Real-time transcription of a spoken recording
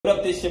What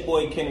up, this your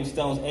boy Kendall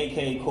Stones,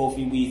 aka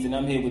Kofi Weeds, and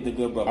I'm here with the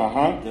good brother.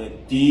 The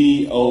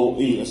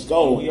DOE. Let's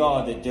go. We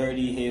are the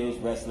Dirty Hills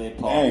Wrestling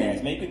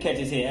Podcast. Man, you can catch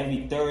us here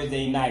every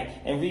Thursday night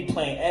and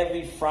replaying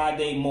every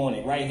Friday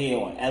morning right here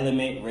on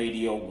Element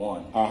Radio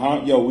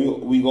 1. Yo,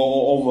 we go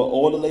over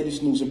all the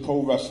latest news in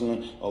pro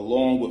wrestling,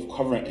 along with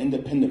covering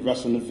independent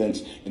wrestling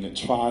events in the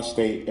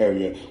tri-state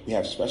area. We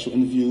have special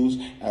interviews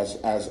as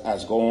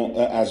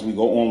we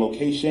go on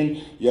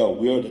location. Yo,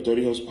 we are the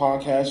Dirty Hills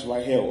Podcast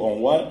right here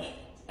on what?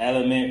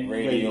 Element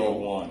Radio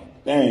 1.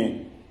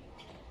 Dang.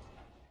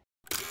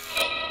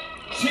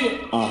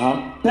 Shit.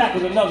 Back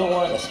with another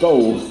one. Let's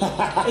go.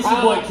 It's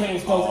your boy Kendall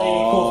Stones,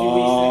 aka Kofi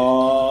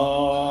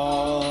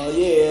Weeds.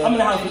 Yeah. I'm in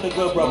the house with the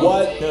good brother.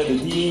 What? The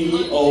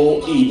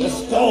DOE.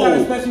 Let's go. Got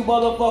a special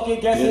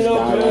motherfucking guest in the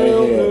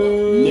building.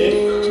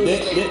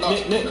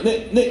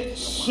 Nick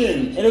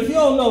Shin. And if you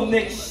don't know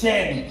Nick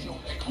Shin,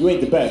 you ain't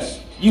the best.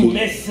 You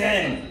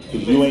missing.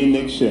 Cause you ain't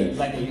Nick Shin. You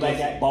like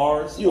that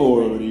bars? You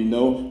already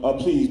know.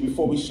 Please,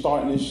 before we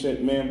start this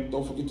shit, man,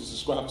 don't forget to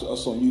subscribe to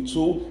us on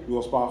YouTube. We're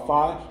on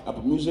Spotify,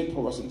 Apple Music,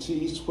 Pro Wrestling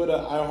Tees, Twitter,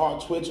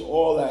 iHeart, Twitch,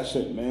 all that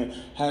shit, man.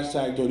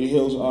 Hashtag Dirty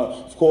Hills.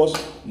 Of course,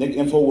 Nick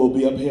Info will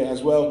be up here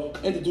as well.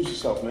 Introduce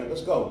yourself, man.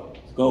 Let's go.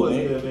 Go, What's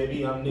man. good,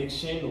 baby? I'm Nick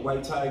Shin, the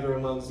white tiger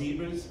among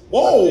zebras.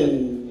 Whoa!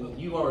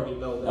 You already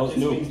know. That was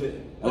new.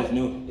 That was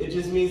new. It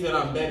just means that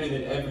I'm better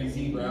than every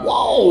zebra.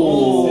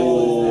 Whoa!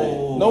 Simple as that.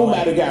 No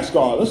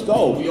Madagascar. Let's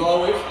go. We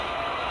always...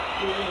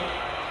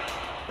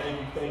 Thank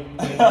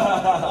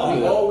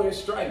you. We all wear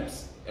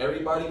stripes.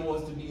 Everybody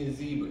wants to be a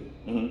zebra.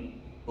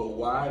 But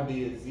why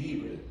be a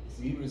zebra?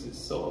 Zebras is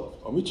soft.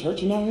 Are we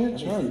churching out here?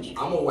 Church.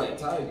 I'm a white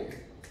tiger.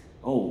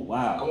 Oh,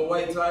 wow. I'm a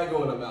white tiger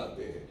when I'm out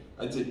there.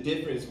 It's a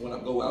difference when I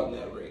go out in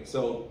that ring.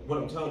 So what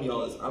I'm telling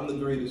y'all is I'm the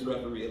greatest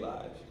referee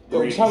alive.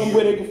 Yo, tell them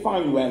where they can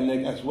find you at,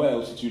 Nick, as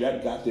well, since you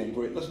that goddamn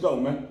great. Let's go,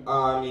 man.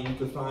 You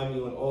can find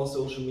me on all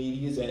social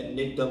medias at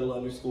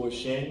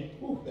Nick_Shin.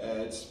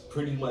 That's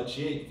pretty much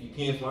it. If you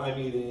can't find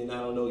me, then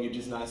I don't know, you're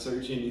just not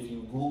searching. If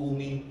you Google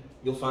me,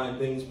 you'll find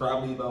things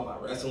probably about my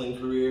wrestling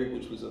career,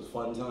 which was a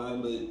fun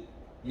time, but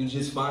you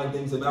just find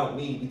things about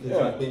me because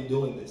I've been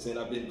doing this and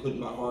I've been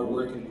putting my hard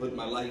work and putting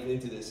my life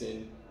into this,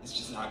 and it's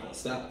just not gonna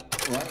stop.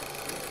 Right.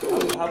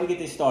 How we get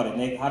this started,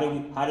 Nick? How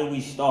did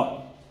we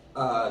start?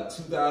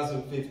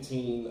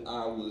 2015,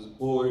 I was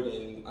bored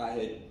and I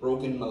had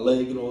broken my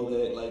leg and all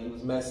that. Like, it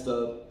was messed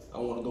up. I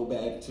don't want to go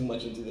back too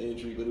much into the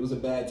injury, but it was a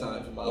bad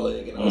time for my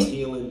leg, and I was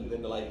healing.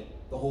 And like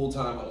the whole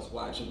time, I was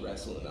watching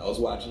wrestling. I was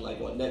watching,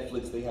 like, on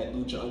Netflix, they had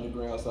Lucha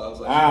Underground, so I was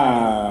like,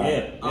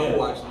 I'm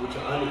watching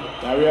Lucha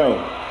Underground. Dario,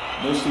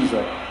 no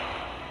Caesar.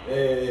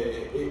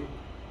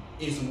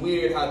 It's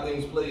weird how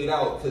things played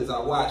out because I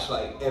watched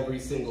like every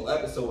single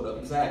episode of it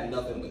because I had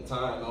nothing but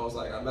time. I was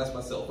like, I messed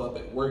myself up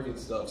at work and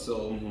stuff,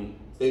 so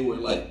I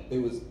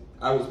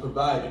was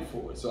provided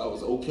for it, so I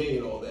was okay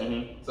and all that.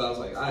 So I was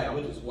like, all right, I'm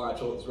gonna just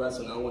watch all this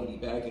wrestling. I want to be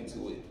back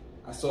into it.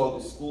 I saw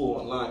this school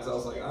online, so I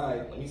was like, all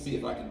right, let me see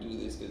if I can do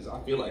this because I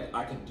feel like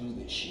I can do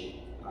this shit.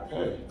 I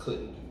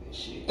couldn't do this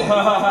shit.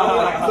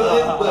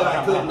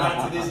 I could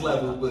not to this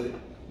level, but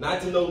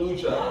not to no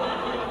Lucha.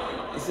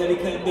 He said he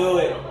couldn't do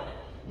it.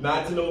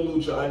 Not to no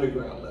Lucha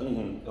Underground level.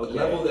 The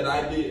level that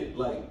I did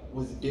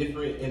was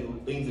different, and the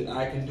things that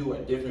I can do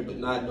are different, but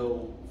not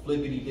no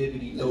flippity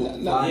dippity.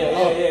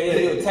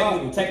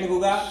 Technical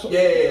guy.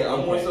 Yeah.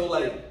 I'm more so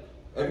like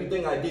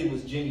everything I did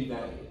was Jimmy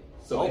Valiant.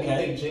 So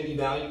anything Jimmy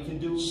Valiant can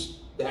do,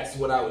 that's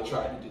what I would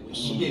try to do. And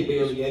she did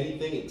barely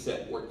anything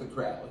except work the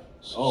crowd.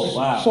 Oh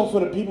wow! So for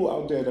the people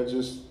out there that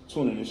just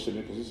tuning this shit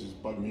in, because this is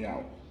bugging me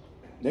out,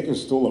 Nick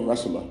is still a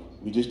wrestler.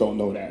 We just don't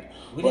know that.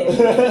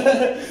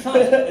 As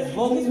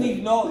long as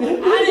we know,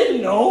 I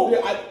didn't know.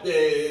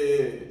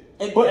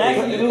 It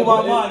actually blew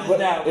my mind just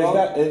now, bro.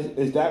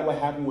 Is that what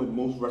happened with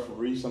most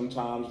referees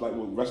sometimes? Like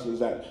with wrestlers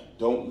that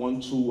don't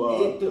want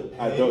to,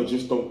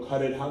 just don't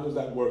cut it? How does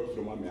that work, if you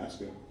don't mind me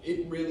asking?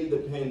 It really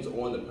depends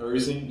on the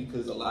person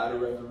because a lot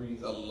of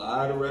referees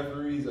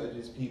are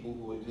just people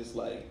who are just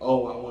like,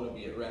 oh, I want to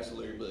be a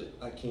wrestler, but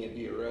I can't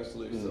be a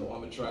wrestler, so I'm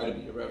going to try to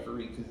be a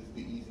referee because it's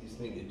the easiest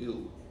thing to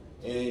do.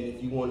 And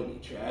if you want to be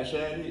trash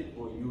at it,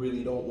 or you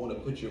really don't want to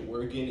put your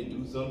work in and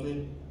do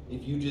something,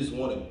 if you just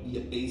want to be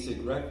a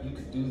basic ref, you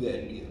could do that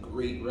and be a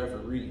great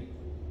referee.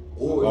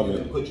 Or you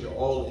can put your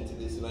all into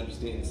this and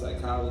understand the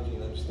psychology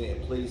and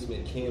understand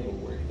placement, camera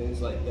work, things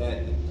like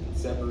that can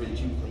separate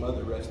you from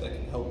other refs that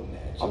can help a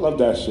match. I love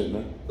that shit,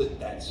 man. But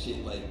that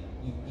shit, like,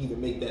 you either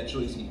make that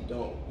choice or you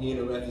don't. Being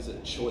a ref is a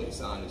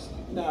choice,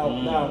 honestly. Now,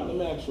 let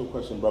me ask you a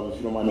question, brother, if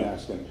you don't mind me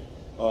asking.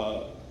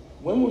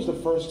 When was the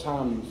first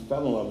time you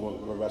fell in love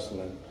with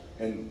wrestling?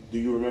 And do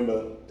you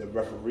remember the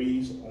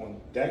referees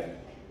on deck?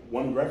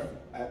 One ref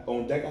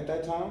on deck at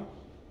that time?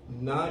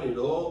 Not at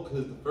all,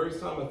 because the first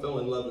time I fell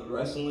in love with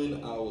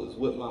wrestling, I was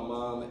with my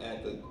mom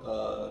at the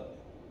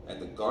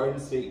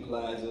Garden State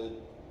Plaza,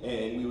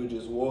 and we were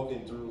just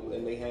walking through,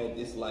 and they had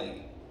this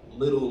like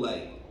little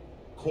like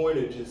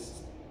corner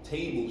just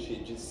table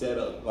shit just set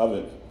up. Love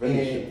it.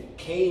 And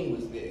Kane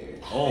was there.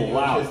 Oh and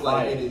wow! Just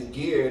like in his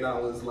gear, and I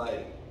was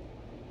like,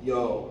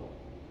 yo,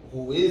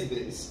 who is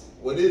this?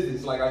 What is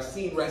this? Like, I've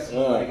seen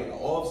wrestling like in the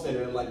off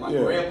center, and like my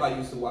grandpa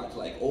used to watch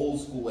like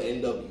old school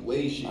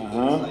NWA shit. It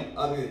was like,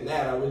 other than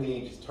that, I really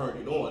ain't just turned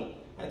it on.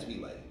 I had to be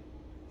like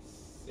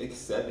 6,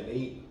 7,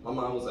 8. My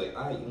mom was like,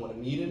 all right, you want to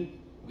meet him?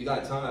 We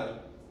got time.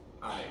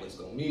 All right, let's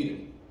go meet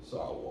him. So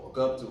I walk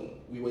up to him.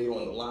 We wait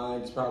on the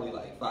line. It's probably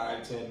like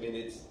 5, 10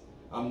 minutes.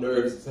 I'm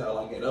nervous as hell.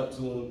 I get up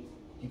to him.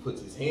 He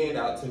puts his hand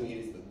out to me.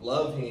 It's the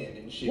glove hand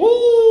and shit. Woo!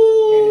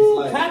 And it's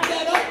like, clap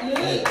that up,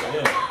 man.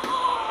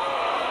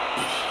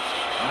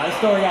 That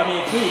story got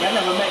me intrigued. I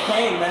never met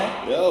Kane,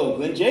 man. Yo,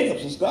 Glenn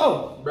Jacobs, let's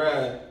go.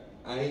 bruh,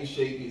 I ain't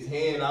shake his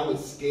hand. I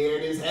was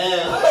scared as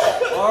hell.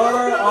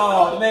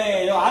 Oh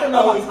man, yo, I don't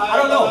know. I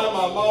don't know.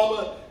 My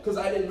mama, because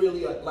I didn't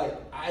really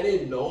I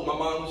didn't know. My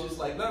mom was just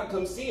like, nah,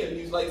 come see him.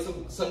 He's like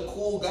some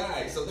cool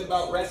guy. Something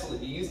about wrestling.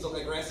 He used to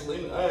like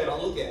wrestling. All right,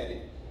 I'll look at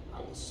it. I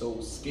was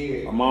so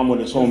scared. My mom would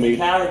have told me.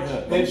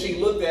 Character. Then she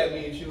looked at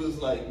me and she was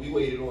like, we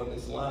waited on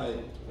this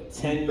line for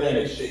 10 better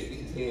minutes. shake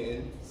his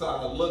hand. So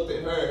I looked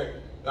at her.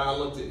 I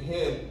looked at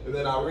him, and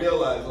then I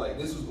realized, like,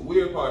 this was the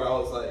weird part. I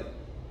was like,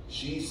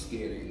 she's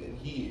scarier than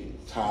he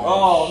is.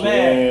 Oh,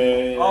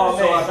 man. Oh,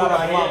 So man. I Shout put out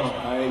my to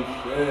hand-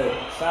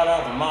 mama. Shout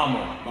out to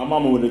mama. My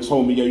mama would have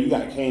told me, yo, you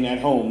got Kane at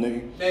home,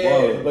 nigga.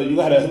 Yeah. But you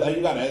got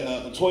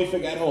a toy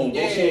figure at home.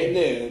 Go see it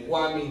there.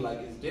 Well, I mean, like,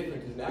 it's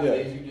different because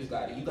nowadays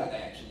you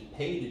gotta actually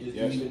pay to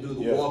just even do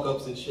the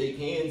walk-ups and shake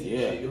hands and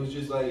shit. It was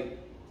just like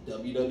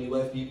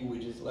WWF people were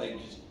just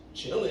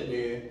chilling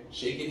there,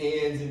 shaking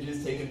hands and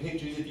just taking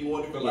pictures if you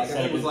wanted for like, I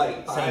think it was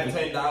like $5, $10 for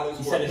a picture.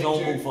 He set his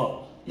own booth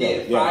up. Yeah,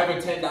 $5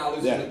 or $10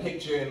 for the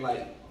picture, and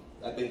like,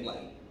 I think like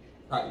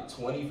probably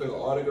 20 for the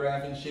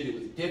autograph and shit. It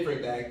was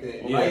different back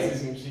then.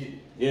 Prices and shit.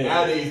 Yeah.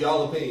 Nowadays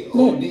y'all are paying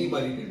OD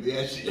money to do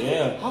that shit.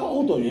 Yeah. How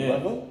old are you,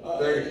 brother?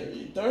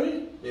 30.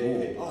 30?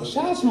 Yeah.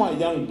 Shout out to my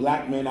young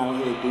black men out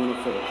here doing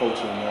it for the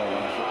culture and all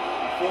that shit.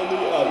 Feel me?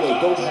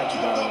 Wait, don't have to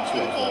got on too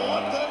as well,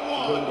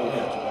 man. Don't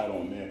have to got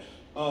on,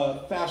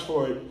 man. Fast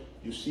forward,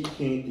 you see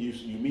King,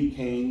 you meet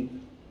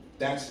Kane.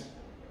 That's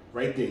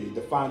right there. You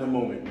define the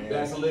moment, man.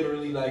 That's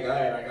literally like, all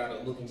right, I gotta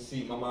look and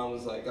see. My mom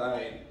was like, all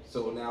right,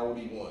 so now what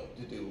do you want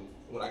to do?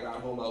 When I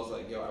got home, I was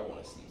like, yo, I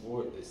want to see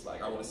more of this.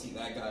 Like, I want to see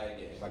that guy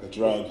again. It's like a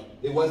drug.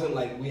 It wasn't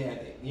like we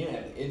had you didn't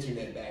have the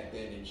internet back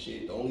then and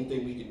shit. The only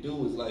thing we could do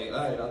was like,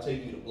 all right, I'll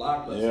take you to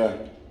Blockbuster.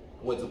 Yeah.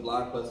 Went to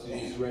Blockbuster,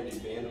 just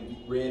rented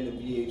random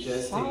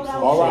VHS Shout tapes.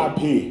 out.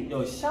 R.I.P.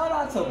 Yo, shout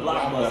out to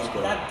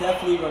Blockbuster. I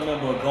definitely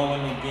remember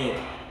going to get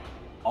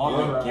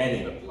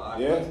Armageddon.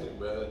 Blockbuster,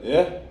 bro.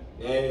 Yeah.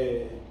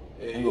 Yeah.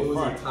 It was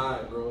a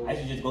time, bro. I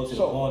should just go to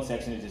the porn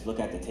section and just look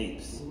at the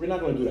tapes. We're not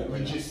gonna do that right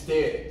You now. just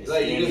stare. Just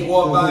Like, you stare. just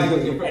walk by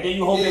with your And then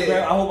you hope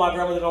I hope my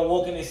grandmother don't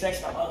walk in this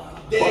section.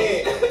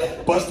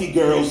 Busty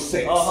Girls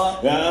 6. Uh-huh.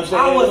 You know what I'm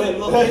saying? I wasn't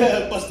looking.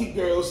 Busty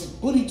Girls,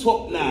 booty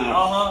talk now.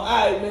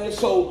 Alright, man,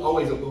 so.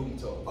 Always a booty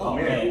talk. Oh,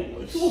 man.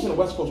 man. If you wasn't a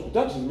West Coast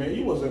Productions, man,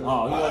 you wasn't.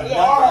 Oh, you wasn't.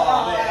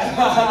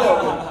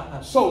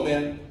 Man. So,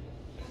 man,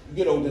 you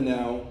get older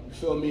now, you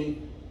feel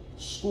me?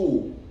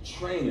 School,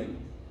 training.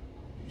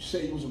 You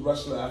say you was a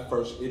wrestler at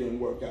first, it didn't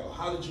work out.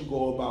 How did you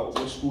go about,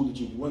 what school did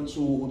you went to,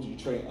 who did you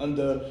train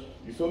under?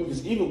 You feel me?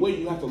 Because either way,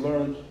 you have to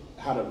learn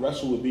how to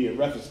wrestle and be a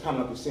ref. It's kind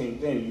of like the same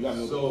thing. You got to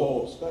know the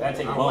calls. That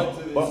take I bumps.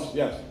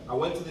 I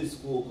went to this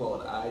school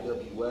called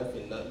IWF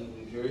in Nutley,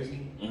 New Jersey,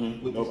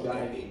 with this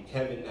guy named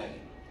Kevin Knight.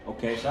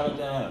 Okay, shout out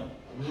to him.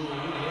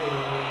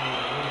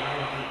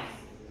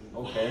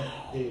 Okay.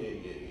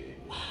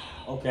 Yeah.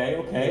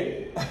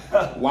 Okay.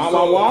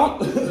 Wah.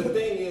 The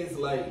thing is,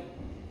 like,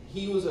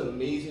 he was an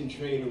amazing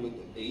trainer with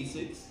the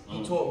basics.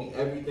 He taught me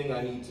everything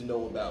I need to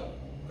know about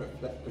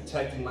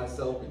protecting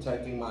myself,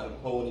 protecting my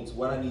opponents,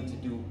 what I need to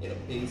do in a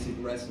basic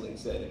wrestling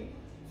setting.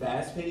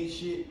 Fast-paced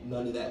shit,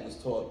 none of that was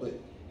taught, but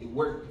it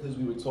worked because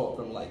we were taught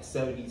from like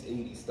 70s,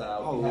 80s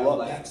style. Oh, We'd have, love,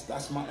 like,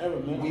 that's my era,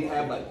 man. we'd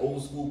have like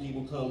old school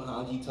people come,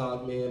 Honky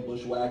Tonk Man,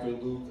 Bushwhacker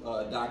Luke,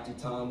 Dr.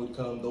 Tom would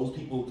come. Those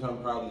people would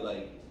come probably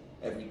like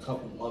every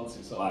couple months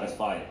or something. Wow, that's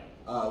fire.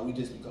 We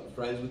just become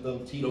friends with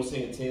them. Tito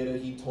Santana,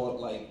 he taught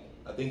like,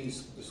 I think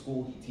the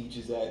school he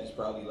teaches at is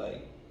probably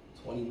like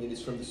 20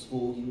 minutes from the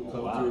school. He would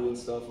come through and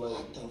stuff like.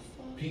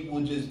 People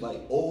would just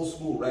like old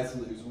school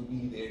wrestlers would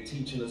be there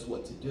teaching us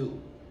what to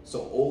do. So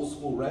old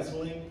school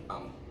wrestling,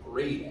 I'm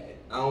great at.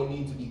 I don't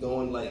need to be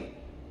going like,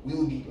 we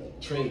would be like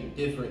trained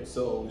different.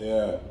 So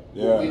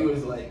we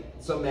was like,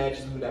 some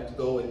matches we would have to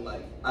go and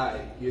like, all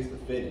right, here's the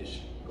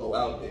finish. Go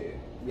out there.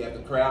 We have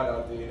the crowd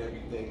out there and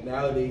everything.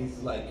 Nowadays,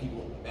 like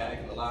people in the back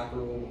in the locker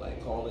room,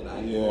 like calling,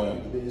 we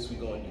going to do this, we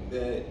going to do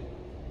that.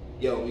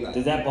 Yo, we got.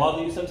 Does that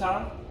bother you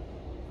sometimes?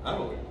 I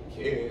don't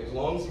care as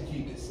long as you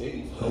keep it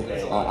safe.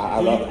 Okay. I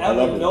Do love you it.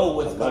 ever know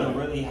what's gonna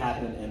really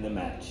happen in the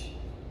match?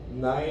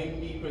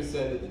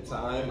 90% of the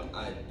time,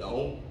 I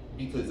don't,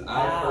 because Wow,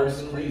 I that's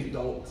personally crazy.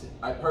 don't.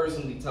 I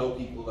personally tell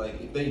people like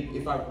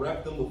if I've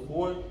repped them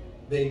before,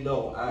 they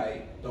know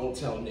I don't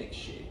tell Nick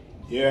shit.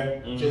 Yeah.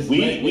 Just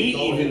We let me go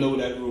even in. know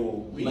that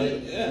rule.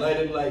 Let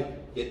him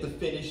like get the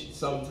finish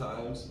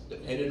sometimes,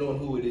 depending on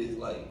who it is.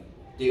 Like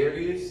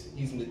Darius,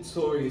 he's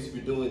notorious for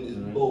doing this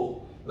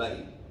bull.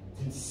 Like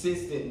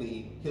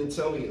consistently, he'll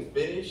tell me to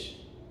finish.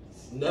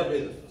 It's never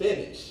the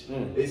finish.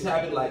 It's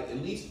happened like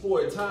at least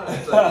 4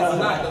 times. Like, it's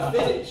not the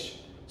finish.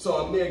 So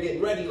I'm there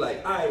getting ready,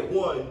 like, all right,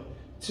 1,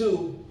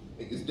 2,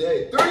 niggas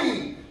dead.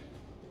 3.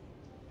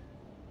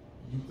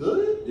 You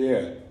good?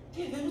 Yeah.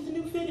 Yeah, that was the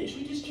new finish.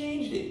 We just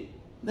changed it.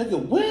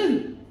 Nigga,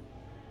 when?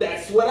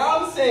 That's what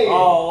I'm saying.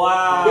 Oh,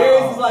 wow.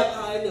 Whereas it's like,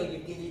 I know you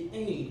get it. I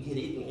know you get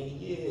it.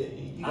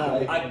 And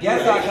yeah. I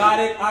guess I got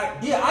it.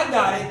 I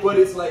got it. But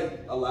it's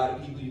like a lot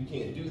of people you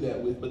can't do that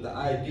with. But the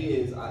idea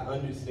is, I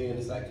understand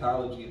the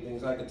psychology of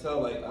things. I can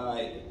tell, like,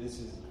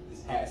 this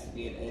has to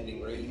be an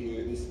ending right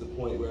here. This is the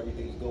point where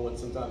everything's going.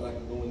 Sometimes I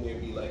can go in there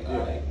and be like, all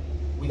right,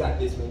 we got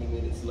this many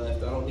minutes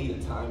left. I don't need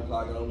a time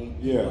clock. I don't need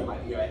in my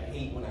ear. I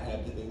hate when I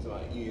have the things in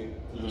my ear.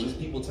 Just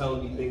people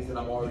telling me things that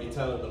I'm already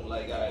telling them.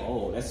 Like,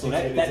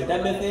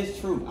 that myth is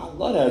true. I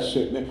love that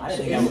shit, man.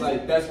 It's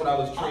like, that's what I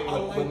was trained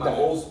with. like With my that.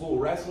 old school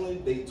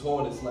wrestling, they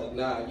taught us, like,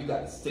 nah, you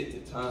got to stick to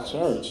time.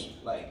 Church.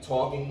 Like,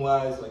 talking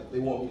wise, like, they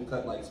want me to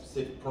cut, like,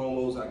 specific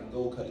promos. I can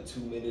go cut a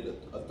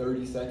 2-minute, a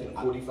 30-second,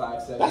 a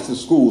 45-second. That's the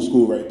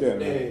school right there,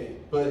 man. Yeah,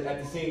 but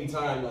at the same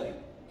time, like,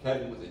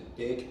 Kevin was a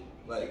dick.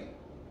 Like,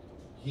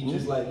 he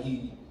just, like,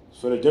 he...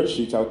 For the dirt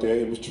sheets out there,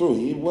 it was true.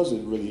 He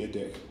wasn't really a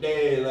dick.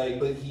 Yeah, like,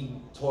 but he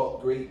taught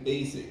great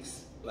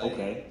basics. Like,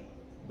 Okay.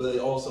 But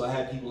also, I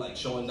had people like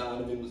Sean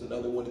Donovan was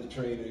another one of the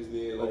trainers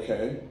there. Like,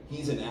 Okay.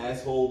 He's an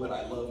asshole, but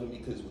I love him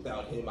because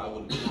without him, I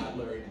would have not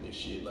learned this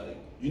shit. Like,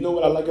 You know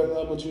what I like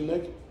about you,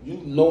 Nick?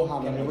 You know how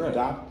Get it to right.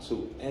 adapt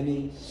to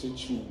any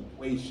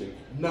situation.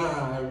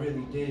 nah, I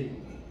really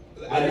didn't.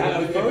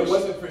 At If it first-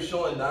 wasn't for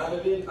Sean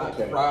Donovan,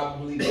 Okay. I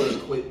probably would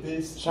have quit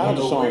this Shout out in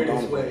to the Sean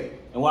weirdest Donovan. way.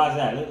 And why is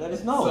that? Let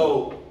us know.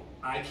 So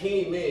I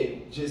came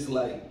in just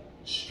like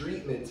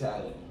street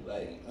mentality.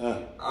 Like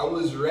I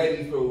was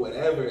ready for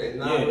whatever, and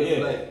not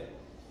really like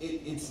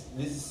this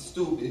is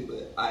stupid,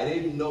 but I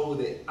didn't know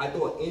that. I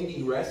thought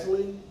indie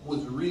wrestling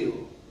was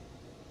real.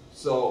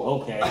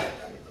 So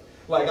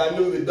like I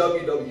knew the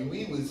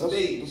WWE was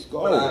fake,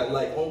 but I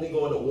like only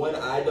going to one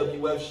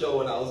IWF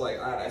show, and I was like,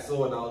 all right, I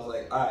saw it, and I was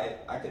like, all right,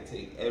 I could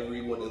take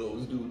every one of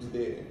those dudes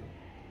there.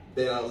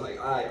 Then I was like,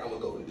 all right, I'm gonna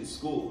go to this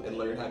school and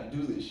learn how to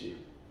do this shit.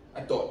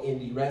 I thought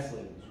indie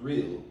wrestling was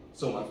real.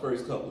 So my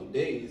first couple of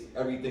days,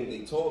 everything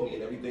they told me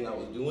and everything I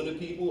was doing to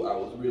people, I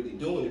was really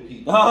doing to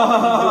people. So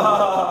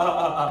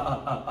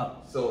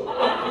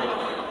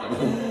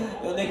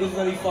the niggas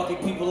really fucking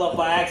people up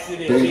by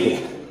accident, G.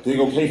 They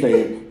go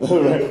kayfabe.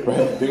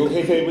 right. They go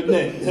kayfabe with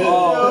Nick.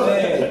 Oh,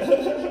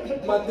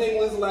 man. My thing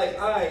was like,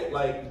 alright,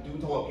 like,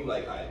 dude taught me,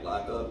 like, alright,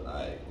 lock up,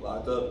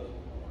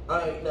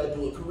 alright, now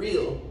do it for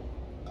real.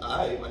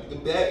 Alright, my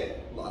nigga back,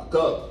 lock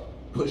up.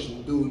 Pushing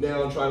the dude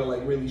down, trying to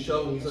like really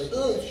shove him. He's like,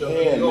 shove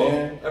me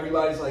off.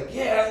 Everybody's like,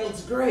 yeah, that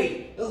looks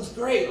great. That looks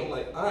great. I'm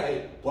like, all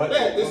right,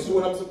 this is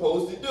what I'm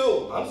supposed to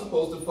do. I'm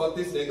supposed to fuck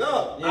this nigga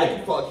up. Yeah. I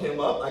can fuck him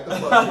up. I can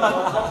fuck him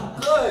up. I'm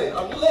good.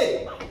 I'm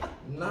lit.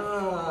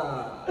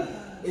 Nah,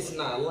 it's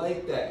not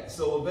like that.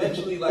 So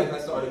eventually, like, I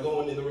started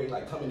going in the ring,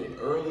 like coming in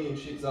early and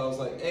shit. So I was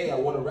like, hey, I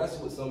want to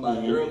wrestle with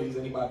somebody early. Is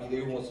anybody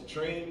there who wants to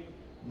train?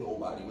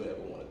 Nobody would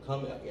ever want to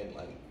come out and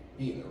like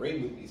be in the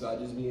ring with me. So I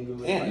just be in the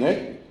ring. Damn,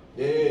 like, Nick.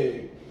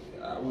 yeah,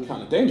 I was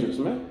kind of dangerous,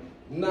 man.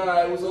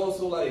 Nah, it was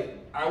also like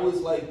I was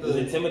like It was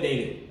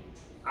intimidated.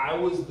 I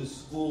was the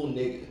school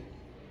nigga.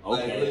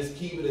 Okay. Like, let's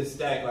keep it a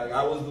stack. Like,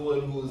 I was the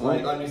one who was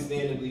like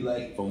understandably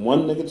like from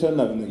one nigga to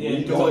another nigga. Yeah,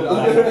 doing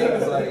other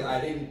things. Like,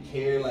 I didn't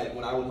care. Like,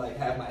 when I would like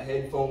have my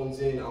headphones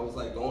in, I was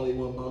like the only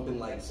one bumping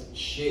like some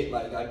shit.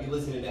 Like, I'd be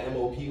listening to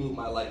MOP with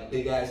my like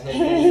big ass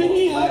headphones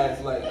on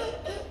class. Like,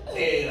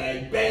 hey,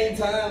 like bang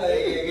time,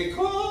 like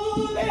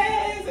cool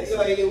ass.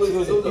 Like, it was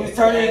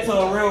turning into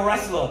a real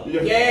wrestler.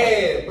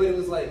 Yeah, but it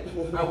was like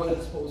I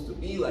wasn't supposed to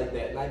be like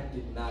that, and I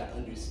did not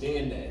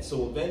understand that.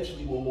 So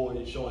eventually, one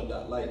morning, Sean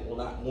not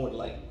more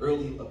like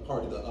early a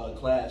part of the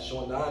class,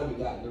 Sean Donovan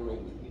got in the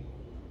ring with me,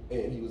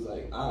 and he was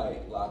like, "All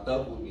right, locked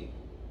up with me."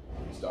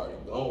 And we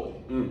started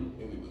going, and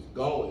we was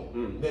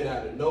going. Then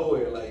out of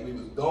nowhere, like we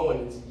was going,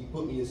 and he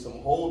put me in some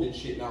hold and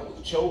shit, and I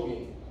was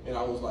choking, and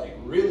I was like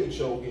really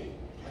choking.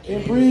 I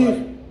can't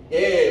breathe.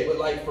 Yeah, but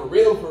like for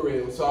real.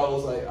 So I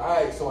was like, all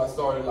right. So I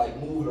started like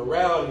moving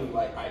around and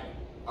like I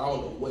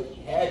don't know what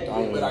he had to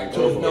do, but I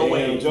there was no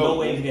way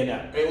to get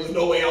out. There was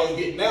no way I was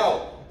getting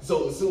out.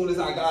 So as soon as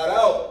I got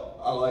out,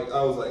 I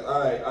was like,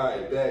 all right,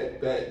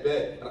 bet,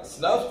 and I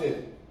snuffed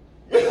him.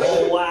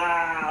 Oh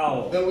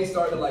wow! Then we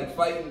started like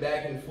fighting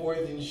back and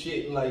forth and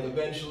shit, and like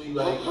eventually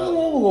like. How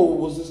long ago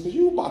was this? Cause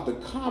you about the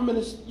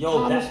communist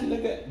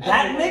nigga.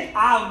 That Nick,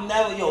 I've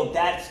never.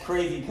 That's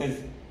crazy. Cause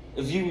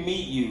if you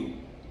meet you.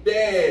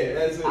 Yeah,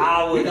 that's it.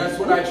 That's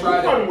what I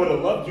tried. We probably would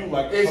have loved you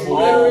like. It's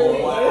literally.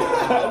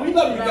 Wow. We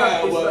love you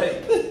guys.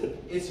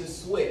 It's a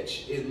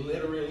switch. It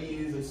literally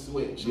is a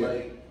switch. Yeah.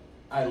 Like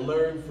I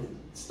learned from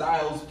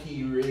Styles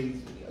P. raised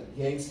me, a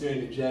gangster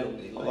and a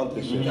gentleman. Like, I love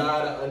this you shit.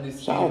 gotta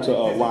understand. Shout out to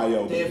there's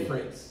YO. a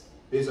difference.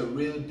 There's a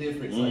real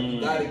difference. Like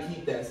you gotta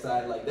keep that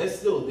side. Like that's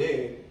still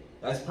there.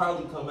 That's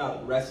probably come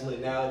out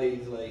wrestling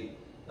nowadays. Like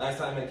last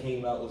time that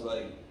came out was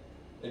like.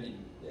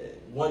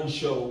 one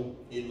show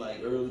in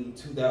like early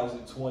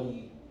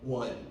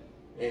 2021,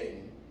 and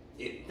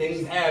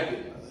things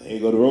happen. There you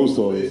go, the road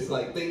stories. It's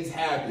like things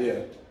happen. Yeah.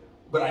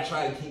 But I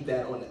try to keep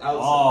that on the outside,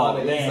 on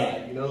the man.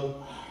 inside, you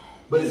know?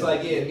 But it's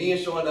like, yeah, me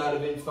and Sean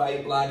Donovan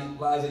fight, blah,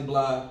 blah,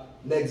 blah.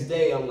 Next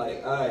day, I'm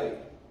like, all right,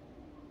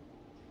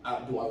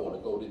 do I want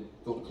to go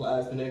to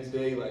class the next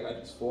day? Like, I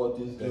just fought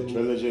this The dude.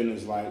 Trilligen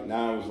is like,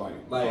 now it's like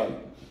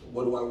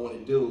What do I want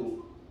to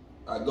do?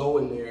 I go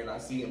in there and I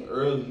see him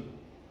early.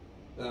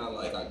 And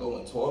I go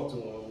and talk to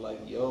him. I'm like,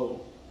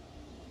 yo,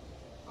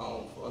 I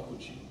don't fuck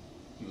with you.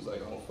 He was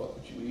like, I don't fuck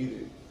with you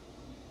either.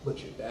 But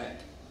you're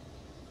back.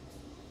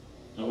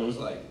 I was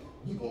like,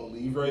 you gonna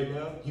leave right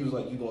now? He was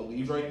like, you gonna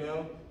leave right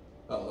now?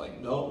 I was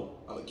like, no,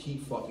 I'm gonna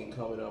keep fucking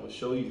coming. I'm gonna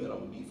show you that I'm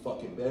gonna be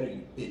fucking better,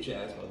 you bitch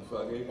ass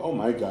motherfucker. oh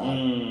my God.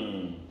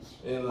 And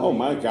Oh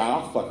my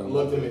God, I fucking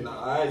looked love him it. in the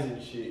eyes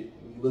and shit.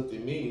 And he looked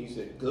at me and he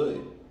said, good.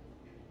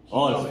 Keep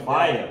Oh, coming it's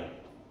fire. down.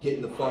 Get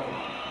in the fucking.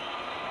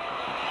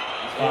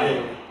 It's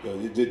fire. Yo,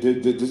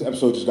 this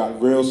episode just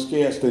got real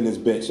scarce in this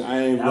bitch. I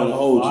ain't That gonna was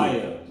hold fire.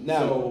 you. Now,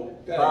 So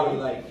probably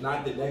like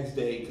not the next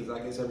day because I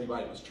guess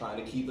everybody was trying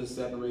to keep us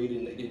separated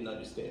and they didn't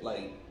understand.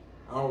 Like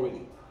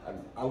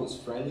I was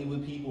friendly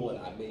with people and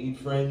I made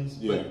friends,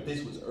 Yeah. but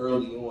this was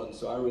early on,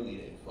 so I really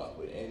didn't fuck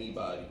with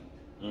anybody.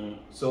 Mm.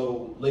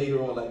 So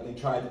later on, like they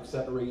tried to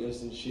separate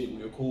us and shit.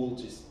 We were cool,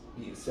 just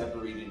being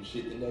separated and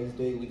shit. The next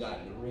day we got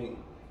in the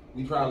ring.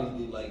 We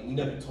probably did we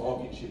never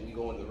talk and shit. We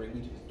go in the ring,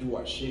 we just do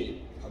our shit.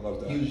 I love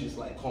that. He was just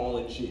like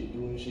calling shit,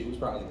 doing shit. It was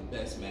probably the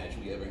best match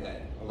we ever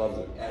had. I loved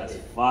it. That's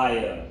Ever.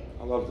 fire.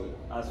 I loved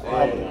it. That's I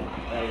fire, loved it.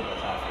 man. Very much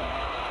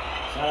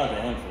high. Shout out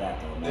to him for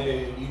that, though, man.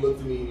 And he looked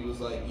at me and he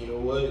was like, you know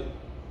what?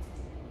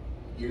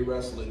 You're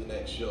wrestling the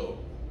next show.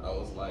 I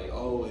was like,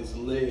 oh, it's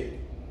lit.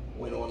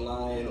 Went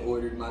online,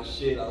 ordered my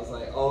shit. I was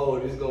like, oh,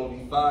 this is gonna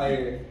be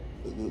fire.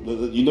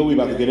 You know we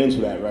about to get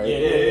into that, right?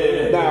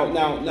 Yeah.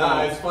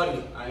 Now, It's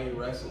funny. I ain't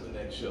wrestled the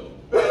next show.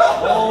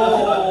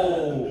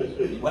 Oh,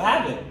 what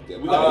happened?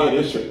 we gotta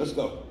hear this shit. Let's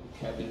go.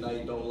 Kevin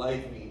Knight don't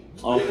like me.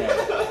 Okay.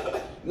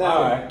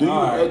 Now,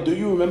 Alright. do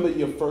you remember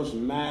your first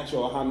match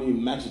or how many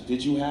matches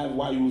did you have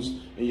while you was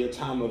in your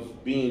time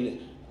of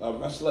being a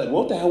wrestler?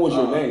 What the hell was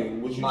your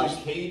name? Was you My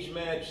just cage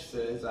match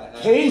says I have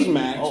cage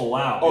match? Oh,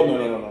 wow. Oh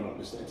no!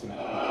 It's the internet.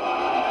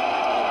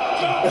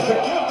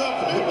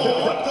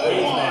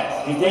 Cage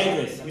match. He's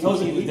dangerous. I told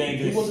you he was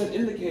dangerous. He wasn't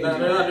in the cage.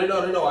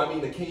 No. I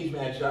mean the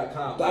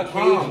cagematch.com. The .com.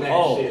 cage match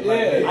Oh, shit.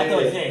 yeah. I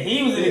thought you said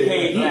he was in the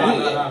cage Nah, match.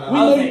 nah, nah, I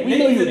nah. was like, We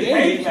know niggas you in the cage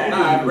dangerous. match.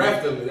 Nah, I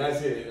reffed him and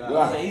that's it. I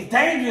was like, he's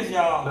dangerous,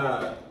 y'all.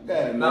 Nah.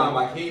 Yeah, Nah, man.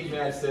 my cage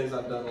match says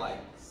I've done like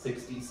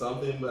 60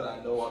 something, but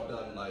I know I've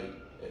done like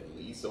at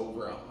least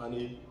over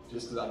 100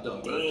 just because I've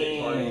done birthday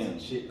Damn. parties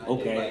and shit. And I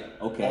Okay, did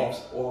like okay.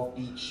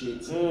 offbeat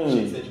shits, Mm.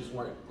 shits that just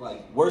weren't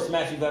like Worst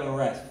match you've ever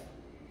ref?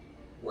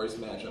 worst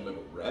match I've ever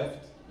reffed.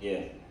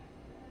 Yeah.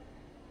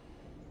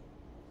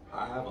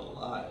 I have a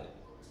lot.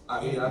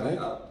 I mean, I think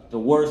The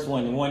worst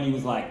one, the one you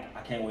was like,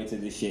 I can't wait till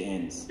this shit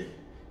ends. It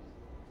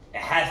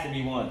has to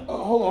be one.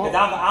 Hold on. Because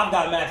I've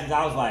got matches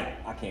I was like,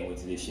 I can't wait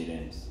till this shit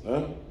ends.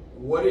 Huh?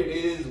 what it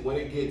is when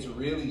it gets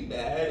really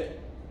bad,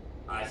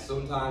 I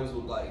sometimes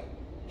would like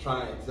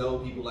try and tell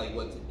people like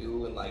what to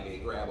do and like they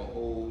grab a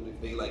hold if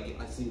they like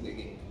I see they're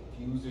getting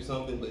confused or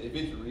something. But if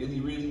it's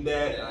really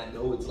bad and I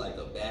know it's like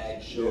a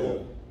bad show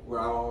Yeah. where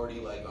I already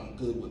like I'm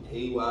good with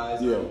pay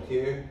wise, Yeah. I don't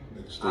care.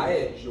 Nigga stupid. I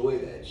enjoy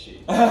that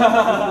shit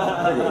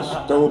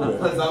Nigga stupid.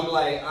 because I'm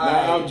like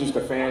Now I'm just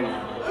a fan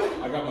now.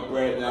 I got my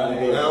bread now.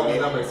 that'll be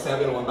number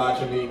 7 on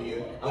Botchamania.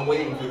 I'm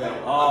waiting for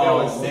that. Oh, I've been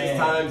on 6 man.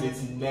 times.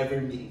 It's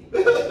never me.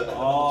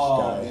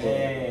 Oh, This guy.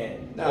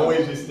 man. Now,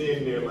 Always just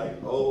standing there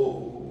like,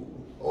 oh.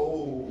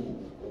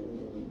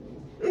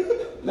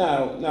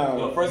 now.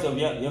 Yo, first off,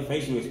 your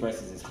facial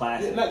expressions is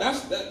classic.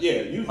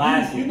 Yeah, you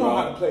Classic, know bro.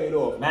 how to play it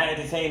off. Mad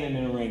entertaining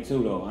in the ring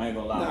too, though. I ain't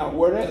gonna lie. Now,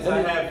 where Because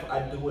that?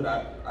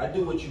 I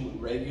do what you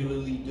would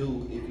regularly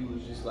do if you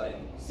was just like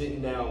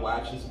sitting down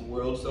watching some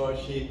World Star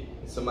shit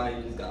and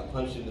somebody just got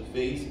punched in the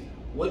face.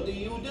 What do?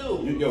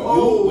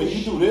 When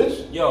you do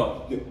this,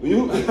 Yo,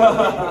 you.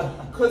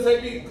 Because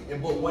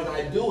but when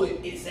I do it,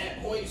 it's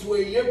at points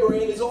where your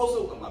brain is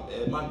also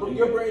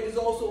your brain is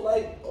also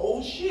like,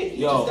 oh shit,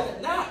 he Yo. just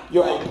got knocked.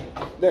 Yo,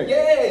 Like, Nick,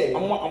 yeah.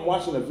 I'm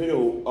watching a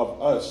video of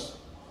us,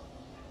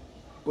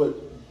 but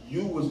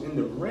you was in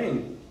the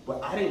ring,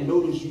 but I didn't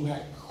notice you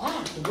had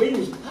clapped. The way you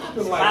was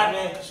clapping, like,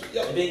 clapping.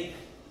 Yo, And then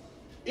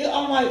yeah,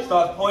 I'm like,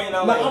 starts pointing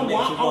out. nah, like, I'm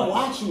next you want.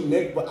 watching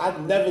Nick, but I've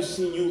never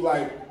seen you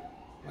like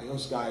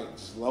this guy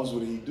just loves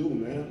what he do,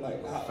 man.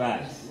 Like, I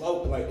Facts. just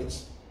love, like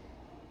it's.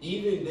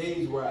 Even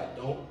days where I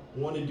don't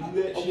want to do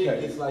that Okay.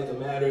 shit, it's like a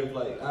matter of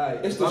like, all right,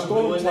 It's if the I'm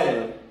doing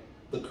storytelling. that,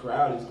 the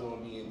crowd is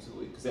going to be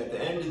into it. Because at the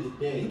end of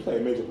the You day, play a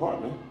major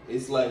part, man.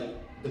 it's like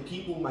the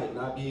people might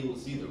not be able to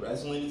see the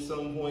wrestling at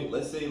some point.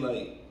 Let's say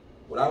like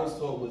what I was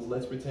taught was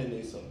let's pretend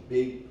there's some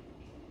big,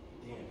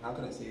 how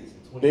can I say this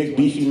in 2020? Big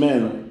beefy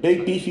men.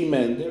 Big beefy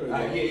men. There we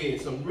go. Yeah,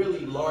 some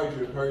really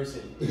larger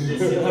person. Just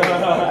sitting there,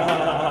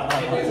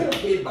 and there's a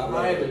kid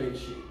behind them and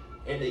shit,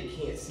 and they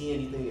can't see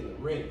anything in the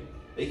ring.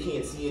 They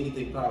can't see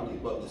anything probably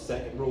above the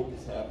second rope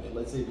is happening.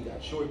 Let's say we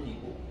got short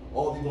people.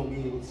 All they're going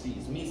to be able to see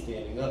is me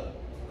standing up.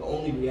 The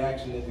only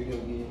reaction that they're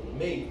going to be able to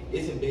make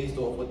isn't based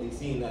off what they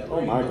see in that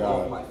ring, but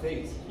off my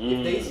face.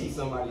 If they see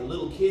somebody, a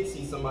little kid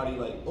see somebody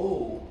like,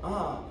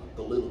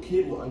 the little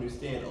kid will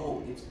understand,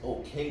 it's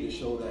okay to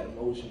show that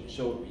emotion, to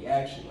show a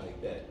reaction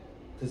like that.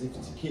 Because if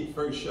it's a kid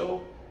first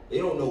show, they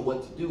don't know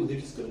what to do. They're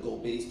just going to go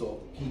based off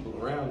the people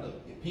around them.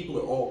 If people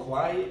are all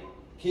quiet,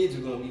 kids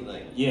are going to be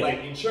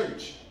like in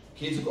church.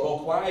 Kids are all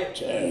quiet.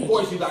 Of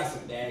course, you got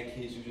some bad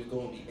kids who are just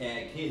going to be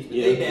bad kids. But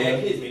they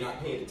bad kids, they're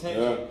not paying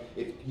attention.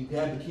 Yeah. If you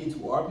have the kids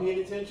who are paying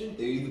attention,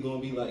 they're either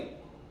going to be like,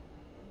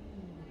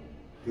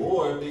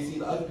 or if they see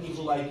the other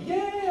people like,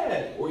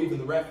 or even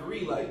the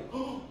referee like,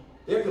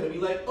 they're going to be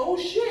like, oh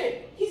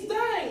shit, he's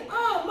dying.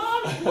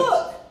 Mommy,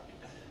 look.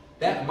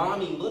 That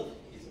mommy look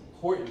is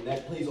important.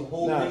 That plays a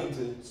whole thing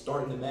to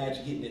starting the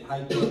match, getting it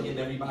hyped up, getting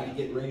everybody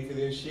getting ready for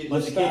their shit.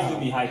 But the kids do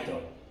be hyped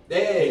though.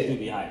 They do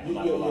be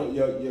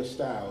hyped. Your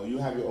style, you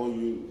have your own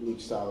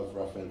unique style of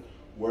roughing.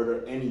 Were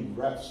there any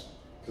refs?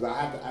 Because I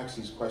have to ask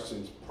these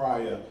questions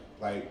prior,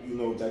 like,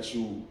 that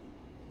you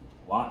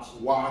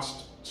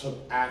watched, took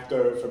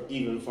after,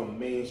 from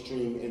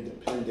mainstream,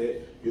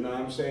 independent. You know what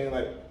I'm saying?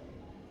 Like,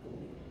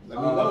 let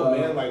me know,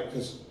 man. Like,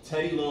 because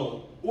Teddy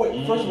Long.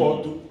 Wait, first of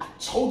all, dude, I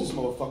told this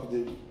motherfucker,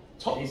 dude.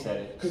 He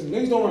said it. Because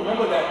niggas don't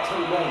remember that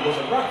Teddy Long was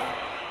a ref.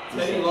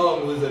 Teddy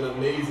Long was an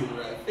amazing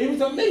ref. It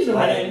was amazing.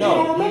 I didn't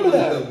know. You don't remember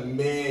that? He was the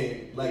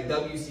man, like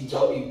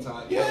WCW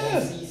time,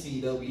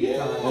 CCW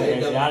time.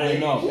 Okay, I didn't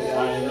know. I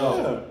didn't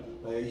know.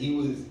 Like he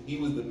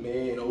was the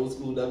man, old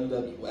school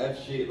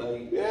WWF shit.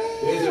 Like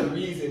there's a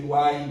reason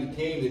why he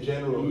became the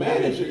general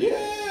manager.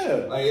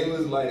 Yeah. Like it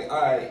was like,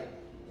 all right,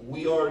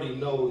 we already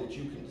know that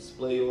you can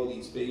display all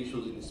these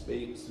facials and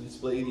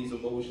display these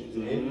emotions,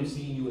 and we've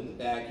seen you in the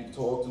back. You've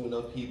talked to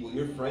enough people.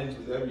 You're friends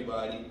with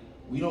everybody.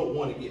 We don't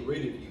want to get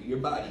rid of you. Your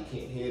body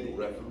can't handle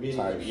refereeing.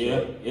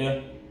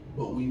 Yeah.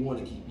 But we want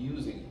to keep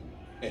using you.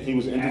 And he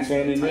was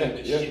entertaining.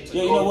 Yeah,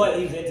 you know what?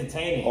 He was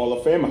entertaining. Hall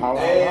of Famer.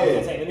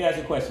 Let me ask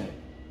you a question.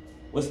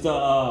 What's the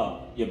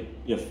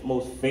your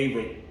most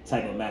favorite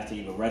type of match to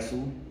either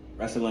wrestling,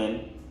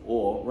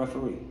 or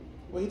referee?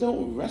 Well, he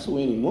don't wrestle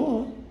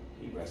anymore.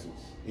 He wrestles.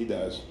 He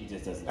does. He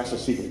just doesn't. That's a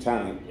secret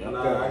talent. Yep.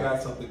 Nah, I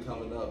got something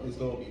coming up. It's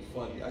gonna be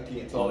funny. I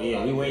can't talk. Oh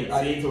yeah, we waiting.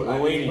 I need to put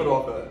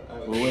off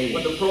we're waiting.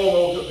 When the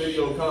promo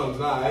video comes,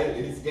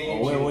 it's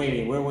game. We're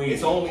waiting.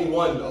 It's only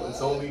one though.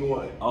 It's only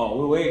one. Oh,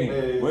 we're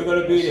waiting. We're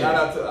gonna be there. Shout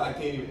out to I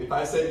can't even. If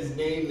I said his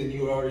name, then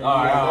you already.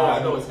 I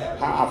know it's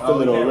happening. I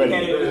feel it already.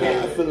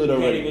 I feel it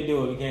already.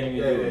 We can't even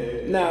do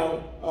it.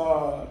 Now,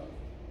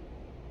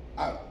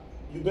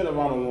 you've been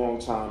around a long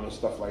time and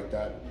stuff like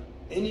that.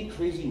 Any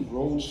crazy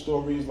road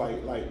stories,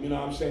 like you know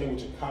what I'm saying,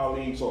 with your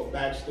colleagues, or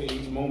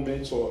backstage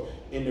moments, or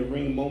in the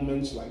ring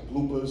moments, like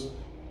bloopers,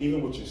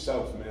 even with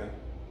yourself, man?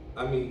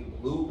 I mean,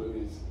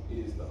 bloopers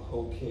is the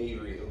whole K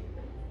reel.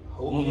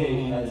 Whole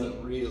K has a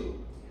reel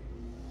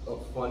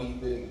of funny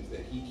things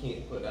that he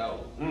can't put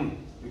out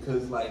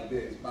because like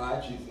there's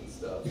botches and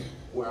stuff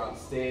where I'm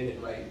standing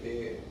right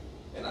there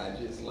and I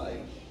just laugh.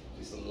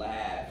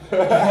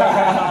 And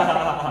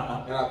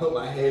I put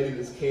my head in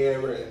this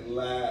camera and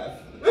laugh.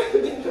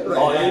 You can't do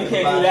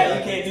that.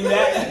 You can't do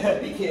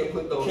that. You can't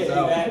put those can't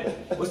out. Do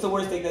that. What's the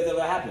worst thing that's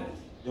ever happened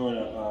during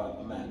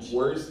a match?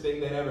 Worst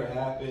thing that ever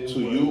happened to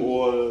you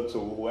or to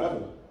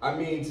whoever? I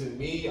mean, to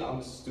me,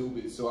 I'm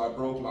stupid, so I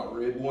broke my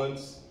rib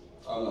once.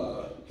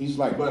 He's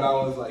like, but I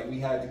was like,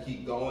 we had to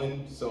keep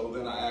going. So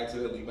then I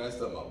accidentally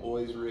messed up my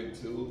boy's rib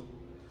too.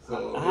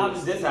 So how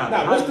does this happen?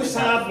 Now, what's the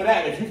sign for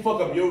that? If you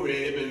fuck up your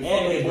rib and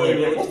fuck your boy's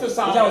rib, what's the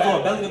sign for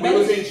that?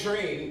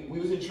 We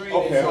was in training,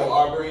 okay. So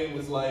our brain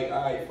was like,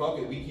 all right, fuck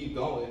it, we keep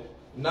going.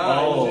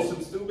 Nah, it was just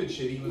some stupid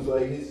shit. He was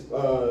like,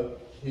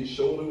 his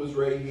shoulder was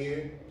right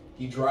here.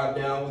 He dropped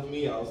down with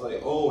me. I was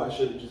like, I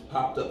should have just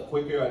popped up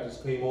quicker. I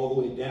just came all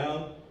the way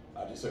down.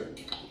 I just heard.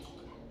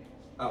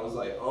 I was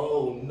like,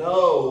 oh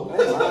no.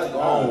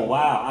 Oh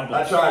wow.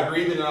 I tried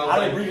breathing and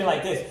I was breathing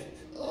like this.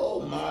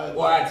 Oh my.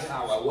 Well, that's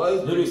how I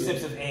was. Little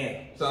sips of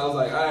air. So I was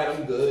like, all right,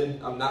 I'm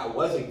good.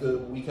 Wasn't good,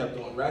 but we kept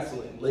on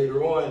wrestling.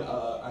 Later on,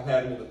 I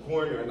had him in the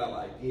corner and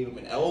I gave him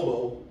an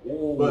elbow.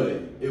 Ooh. But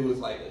it was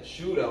like a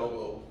shoot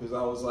elbow because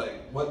I was like,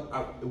 it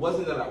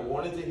wasn't that I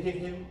wanted to hit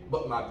him,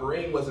 but my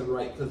brain wasn't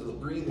right because of the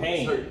breathing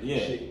was hurting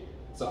and shit.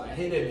 So I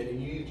hit him and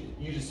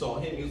you just saw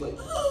him. He was like,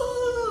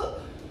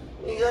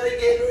 you gotta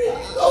get rid of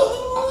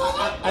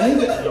I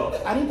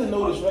need to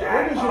know this.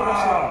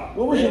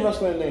 What was your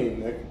wrestling name,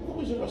 Nick? What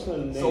was your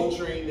wrestling name? Soul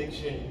Train Nick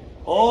Shane.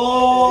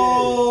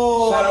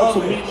 Oh! Shout out to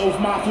Meatloaf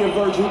Mafia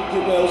Virgil.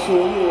 Get well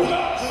soon.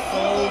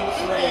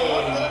 Soul Train.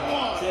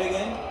 Say it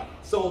again.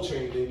 Soul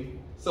Train, baby.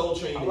 Soul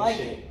Train. I like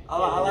it.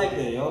 I like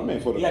it, yo. Man,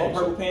 for the you got the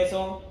purple pants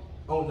on?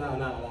 Oh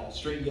nah.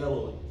 Straight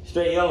yellow.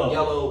 Straight yellow.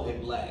 Yellow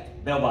and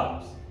black. Bell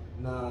bottoms.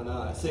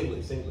 Nah,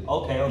 singlet.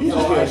 Okay. You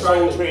just hear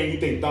Soul Train, you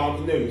think Don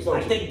Canary.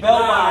 I think bell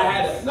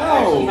bottoms.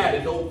 I actually had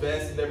a dope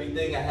vest and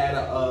everything. I had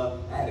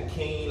a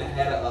cane. I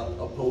had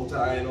a bow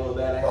tie and all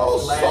that. I had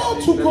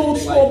glasses. Too Cold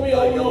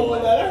Scorpio and all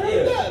that. I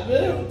heard that,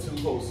 man. You know,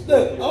 Too Cold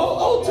Scorpio. Too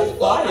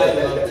Cold.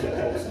 I love Too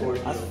Cold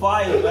Scorpio. That's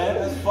fire, man.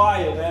 That's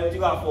fire, man. What you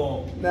got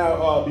for him?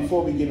 Now,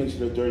 before we get into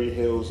the Dirty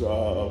Hills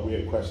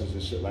weird questions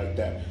and shit like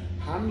that,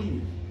 how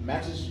many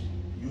matches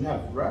you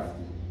have refed?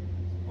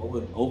 Over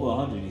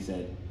 100, he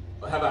said.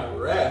 Have I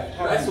ref?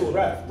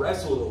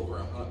 Wrestled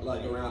over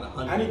like around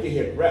 100. I need to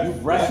hear ref.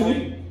 You've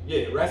wrestled?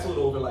 Yeah, wrestled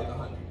over like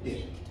 100.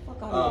 Yeah.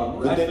 Fuck out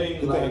of here, man.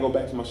 Good thing I go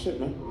back to my shit,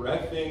 man.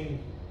 Reffing,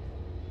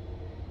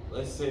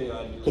 let's say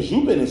I do. Because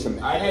you've been in some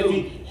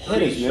heavy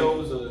hitters,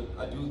 shows.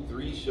 I do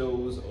 3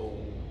 shows,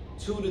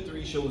 2 to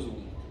 3 shows a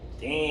week.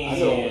 Damn.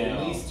 So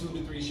at least 2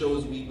 to 3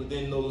 shows a week.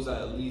 Within those, I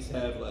at least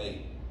have like,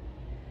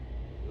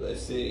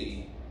 let's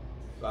say,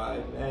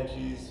 5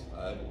 matches.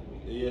 I've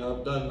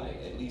done like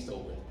at least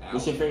over an hour.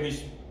 What's your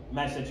favorite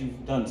match that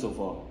you've done so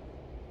far?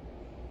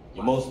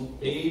 Your most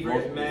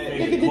favorite match?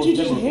 Nigga, did you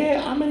just hear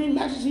how many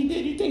matches he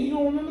did? You think you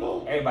don't remember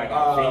those? Everybody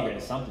got a favorite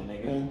or something,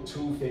 nigga.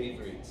 2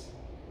 favorites.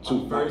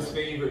 My first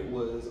favorite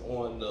was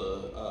on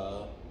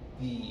the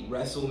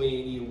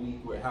WrestleMania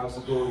week where House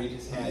of Glory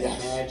just had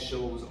mad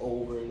shows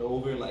over and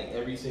over, like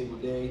every single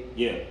day.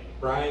 Yeah.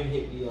 Brian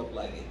hit me up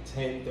like at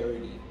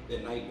 10:30 the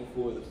night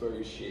before the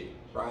first shit.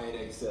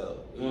 Brian XL.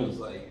 It was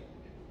like,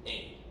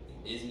 hey,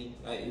 is he?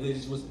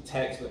 This was a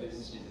text, but this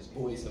is just his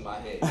voice in my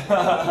head.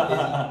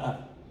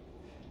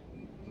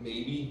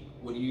 Maybe.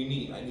 What do you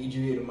need? I need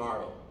you here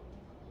tomorrow.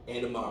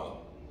 And tomorrow.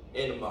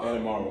 And tomorrow. And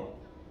tomorrow.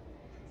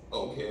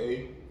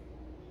 Okay.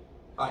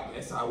 I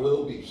guess I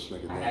will be.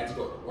 I had to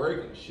go to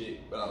work and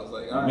shit, but I was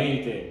like, all right.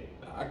 Made it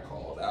there. I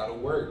called out of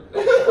work.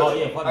 Oh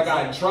yeah, fuck I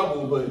got in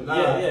trouble, but nah.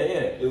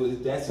 Yeah. It was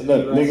Destiny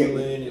Look, Wrestling.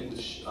 nigga.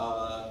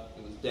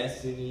 It was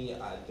Destiny.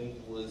 I think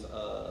it was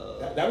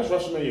That was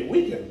WrestleMania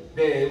weekend.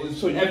 Yeah, it was.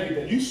 So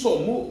everything. You saw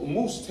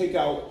Moose take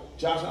out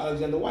Josh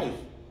Alexander's wife.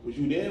 Was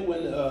you there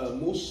when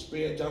Moose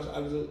spared Josh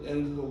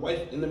Alexander's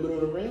wife in the middle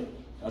of the ring?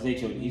 That's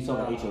HOG. He's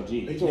talking about HOG.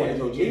 They talking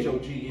about HOG?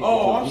 HOG.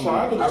 Oh, I'm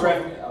sorry.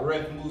 I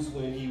ref Moose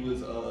when he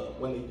was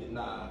when they did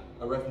I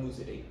ref Moose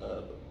at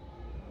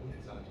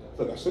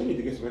Look, I still need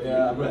to get some information.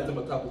 Yeah, I ref him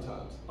a couple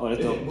times. Oh,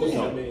 that's dope. Moose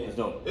That's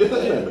dope.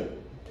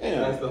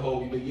 That's the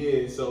homie. But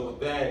yeah,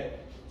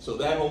 so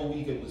that whole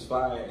weekend was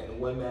fire, and the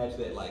one match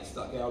that like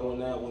stuck out on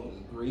that one was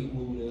Great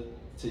Muta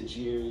to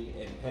Jerry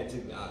and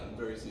Pentagon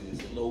versus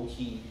Low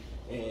Key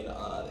and the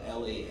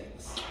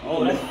LAX.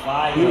 Oh, that's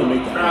fire. You didn't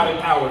make that. Proud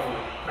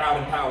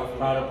and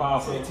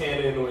powerful.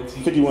 Santana and Ortiz.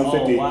 51-50.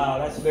 Oh wow,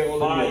 that's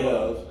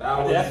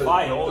fire. That's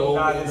fire. All the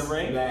guys in the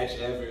ring. Match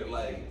ever,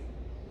 like,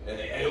 and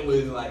it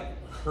was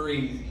like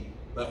crazy.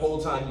 The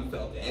whole time you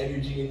felt the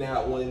energy in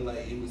that one,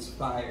 like it was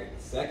fire.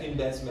 The second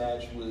best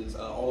match was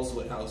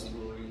also at House of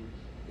Glory.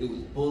 It was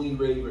Bully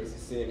Ray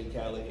versus Sami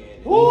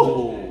Callihan.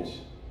 Ooh.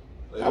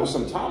 That was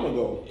some time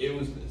ago. It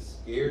was the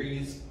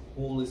scariest,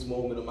 coolest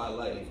moment of my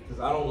life because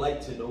I don't like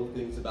to know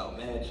things about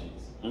matches.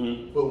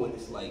 Mm-hmm. But when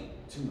it's like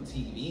 2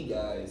 TV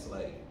guys,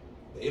 like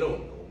they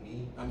don't know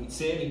me. I mean,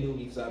 Sammy knew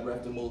me because I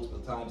refed him multiple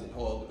times in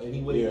Hall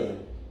anyway. Yeah.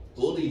 But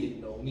Bully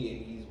didn't know me,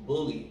 and he's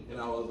Bully, and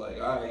I was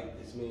like, all right,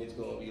 this man's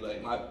gonna be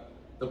like my.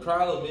 The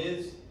problem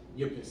is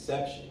your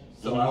perception.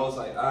 So I was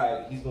like, all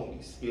right, he's gonna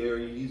be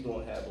scary. He's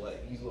gonna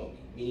be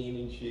mean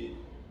and shit.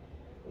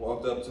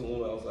 Walked up to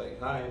him. I was like,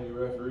 hi, I'm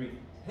your referee.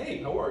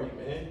 Hey, how are you,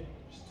 man?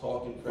 Just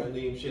talking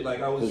friendly and shit.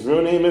 Like I was. His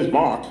real name is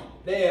Mark.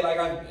 Yeah, like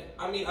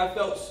I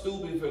felt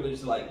stupid for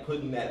just like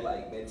putting that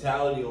like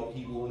mentality on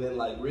people, and then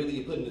like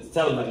really putting this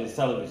television. It's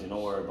television.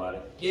 Don't worry about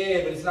it.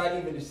 Yeah, but it's not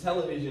even just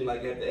television.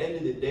 Like at the end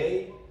of the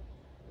day,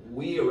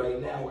 we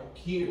right now are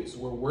peers.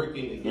 We're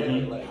working together.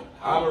 Mm-hmm. Like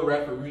I'm a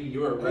referee,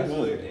 you're a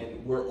wrestler,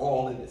 and we're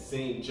all in the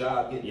same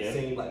job, getting the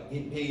same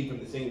getting paid from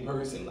the same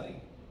person.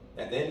 Like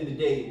at the end of the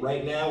day,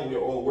 right now we're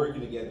all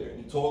working together.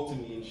 And he talked to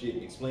me and shit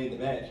and explained the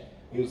match.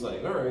 He was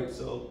like, all right,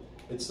 so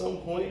at some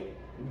point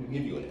we're gonna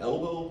give you an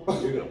elbow,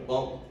 you're gonna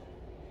bump,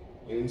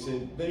 and he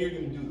said then you're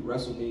gonna do the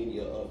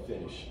WrestleMania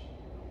finish.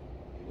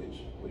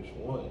 Which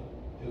one?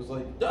 It was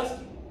like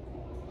Dusty.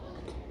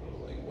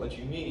 I was like, what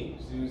you mean?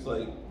 So he was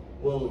like,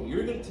 well,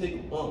 you're gonna take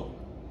a bump,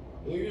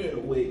 and you're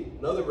gonna wait.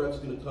 Another ref's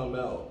gonna come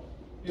out.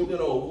 He's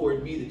gonna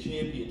award me the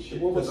championship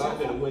because I'm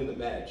gonna win the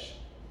match.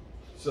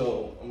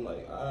 So I'm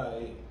like,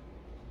 alright.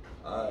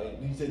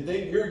 He said,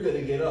 then you're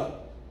gonna get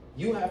up.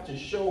 You have to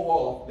show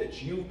off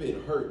that you've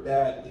been hurt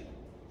badly.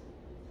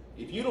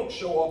 If you don't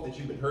show off that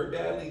you've been hurt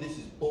badly, this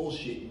is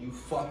bullshit. You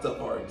fucked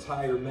up our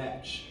entire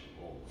match.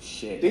 Oh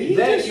shit. Did he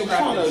then just you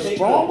have to take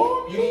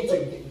strong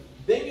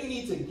then you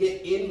need to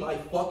get in my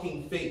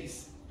fucking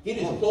face. Get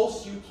as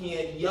close as you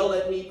can, yell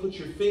at me, put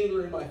your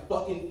finger in my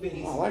fucking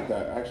face. I like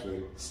that,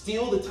 actually.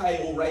 Steal the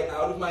title right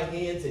out of my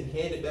hands and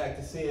hand it back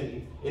to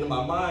Sammy. And in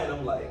my mind,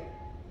 I'm like,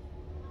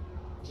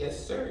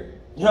 yes, sir.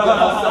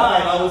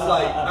 Outside,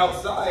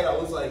 I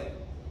was like,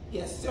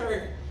 yes,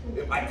 sir.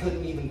 I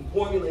couldn't even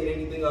formulate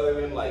anything other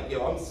than like,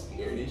 yo, I'm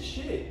scared as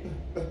shit.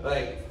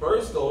 Like,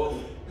 first off,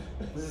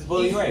 This is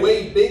Bully He's Ray.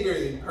 way bigger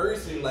in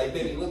person, like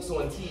than he looks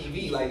on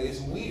TV. Like it's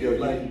weird.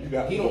 Yeah,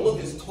 Like he don't look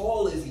as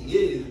tall as he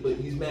is, but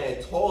he's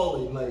mad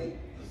tall and like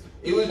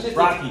it was just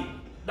Rocky.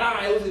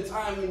 It was a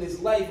time in his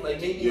life, like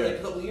maybe Yeah. like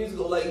a couple years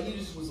ago, like he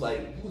just was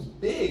like he was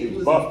big, He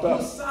was buffed up.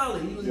 He was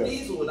solid, he was Yeah.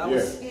 diesel, and I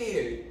was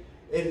scared.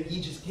 And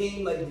he just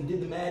came like he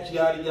did the match,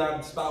 yada yada.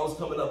 The spot was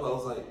coming up. I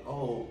was like,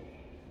 oh,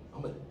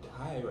 I'm gonna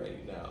die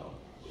right now.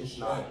 It's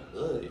not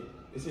good.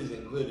 This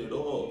isn't good at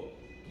all.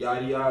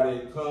 Yada yada.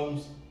 It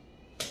comes.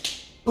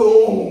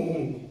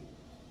 Boom!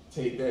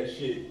 Take that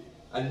shit.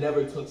 I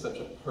never took such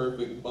a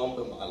perfect bump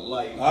in my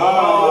life.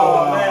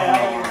 Oh, man,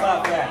 I ain't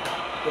about that.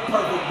 The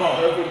perfect bump.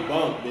 Perfect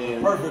bump,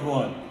 man. Perfect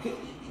one.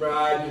 Bro,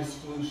 I just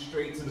flew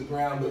straight to the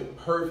ground, but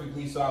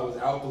perfectly, so I was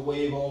out the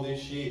way of all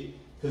this shit.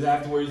 Because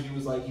afterwards, he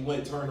was like, he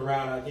went turned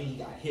around, and I think he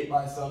got hit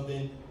by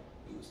something.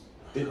 It was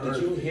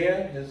Did you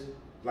hear his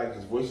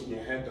voice in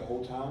your head the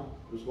whole time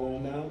it was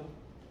going down?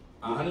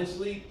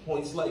 Honestly,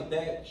 points like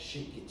that,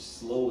 shit gets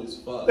slow as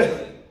fuck.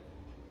 Like,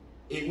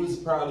 it was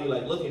probably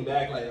like looking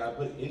back, like I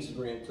put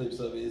Instagram clips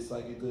of it, it's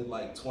like a good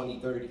like 20,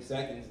 30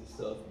 seconds and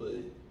stuff, but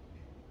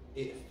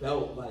it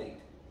felt like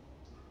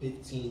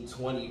 15,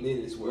 20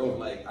 minutes where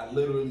like I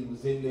literally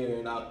was in there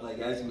and I like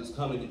as he was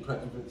coming and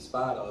prepping for the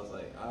spot, I was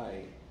like,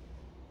 alright,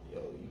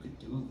 yo, you could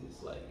do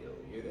this, like, yo,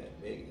 you're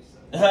that nigga,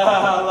 son.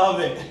 I love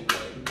it.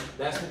 Like,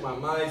 that's what my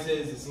mind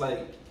says. It's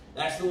like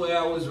that's the way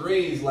I was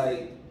raised.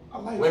 Like I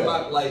like when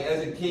that. like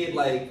as a kid,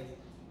 like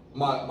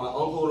my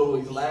uncle would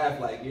always laugh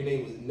like your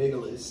name was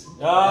Nicholas.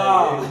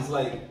 Ah. Like, it was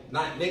like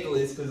not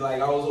Nicholas because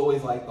like I was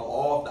always like the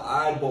off the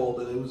eyeball,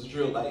 but it was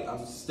true. Like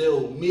I'm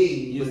still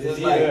me. But it's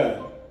like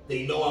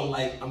they know I'm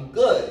like I'm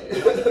good.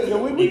 Yeah,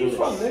 where you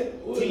from,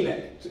 Nick?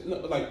 Teaneck. No,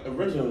 like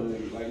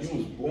originally, like you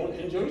was born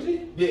in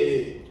Jersey?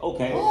 Yeah.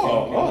 Okay.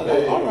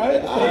 All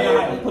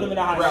right. Put him in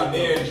the hot Around seat.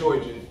 there in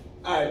Georgia.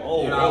 All right.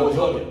 Oh, And I was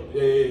Georgia.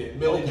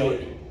 Millie, Okay.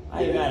 Georgia.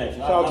 I ain't mad at you.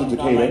 Shout out to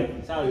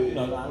Decatur.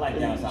 I like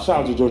down south.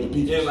 Shout out to Georgia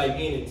Peaches. Yeah, like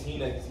being in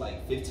Teaneck is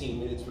like 15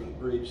 minutes from the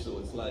bridge, so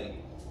it's like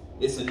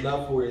it's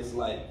enough where it's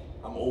like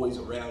I'm always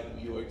around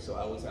New York, so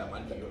I always have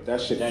my New York.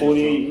 That shit, That is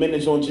 48 true.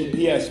 minutes on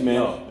GPS, man.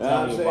 Yo, You know what tell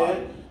I'm me about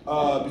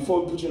saying?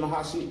 Before we put you in the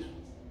hot seat,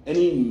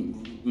 any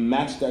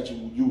match that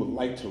you would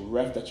like to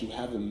ref that you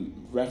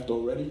haven't refed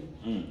already?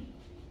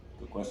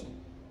 Good question.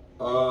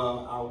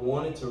 I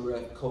wanted to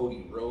ref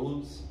Cody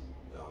Rhodes.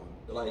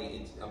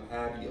 I'm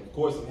happy. Of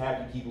course, I'm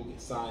happy people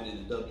get signed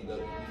in the WWE,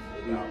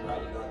 and I'm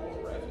probably not going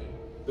to ref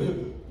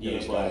him. Yeah,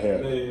 This but guy here.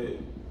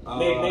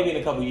 maybe in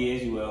a couple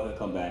years you will. He'll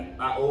come back.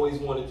 I always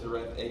wanted to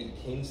ref Eddie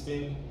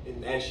Kingston,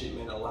 and that shit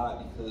meant a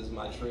lot because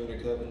my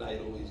trainer Kevin Knight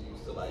always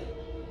used to like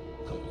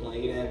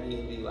complain at me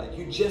and be like,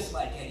 "You're just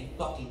like Eddie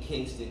fucking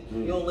Kingston.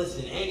 You don't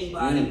listen to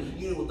anybody.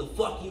 You do what the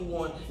fuck you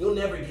want. You'll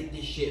never get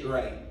this shit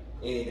right."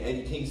 And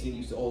Eddie Kingston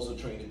used to also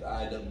train at the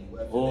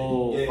IWF.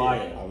 Oh, Yeah.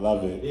 fire. I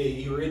love it. Yeah,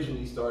 he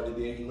originally started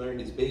there. He learned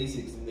his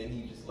basics, and then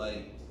he just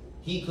like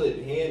he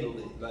couldn't handle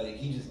it. Like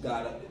he just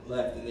got up and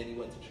left, and then he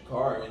went to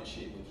Chikara and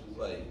shit, which was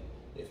like,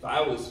 if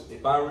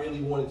I really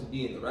wanted to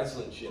be in the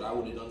wrestling shit, I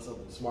would have done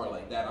something smart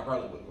like that. I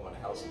probably would have gone to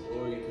House of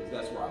Glory because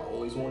that's where I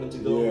always wanted to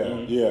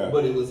go. Yeah.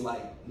 But it was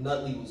like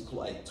Nutley was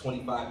like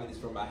 25 minutes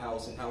from my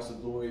house, and House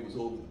of Glory was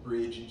over the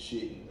bridge and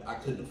shit, and I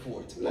couldn't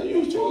afford to. No, you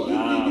we think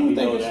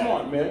know it's that.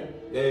 smart, man.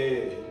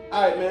 Yeah.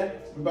 All right, man.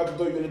 We're about to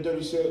throw you in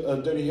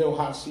a Dirty Hill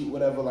hot seat,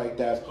 whatever like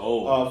that.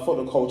 Oh. For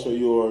the culture,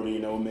 you already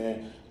know,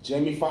 man.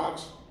 Jamie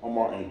Foxx or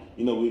Martin?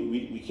 You know,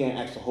 we can't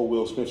ask the whole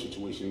Will Smith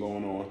situation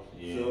going on.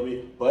 Yeah. Feel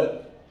me?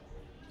 But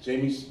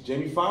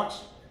Jamie Foxx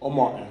or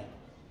Martin?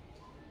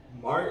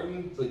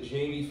 Martin, but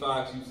Jamie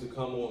Foxx used to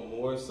come on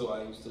more, so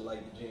I used to like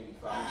the Jamie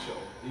Foxx show.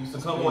 He used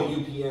to come on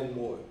UPN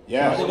more.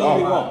 Yes. Don't get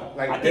me wrong.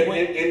 Like I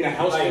think in the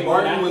house. Like game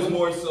Martin on was that?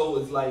 more so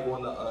was like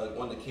on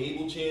the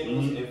cable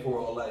channels, and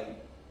for like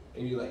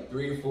maybe like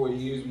 3 or 4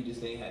 years we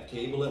just didn't have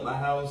cable at my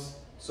house,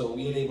 so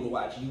we ain't able to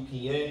watch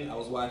UPN. I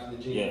was watching the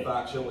Jamie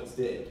Foxx show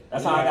instead.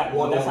 That's how I got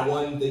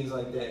one things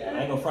like that. I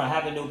ain't gonna front.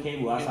 Having no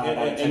cable. That's how I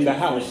got in touch In the with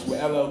house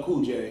friends. with LL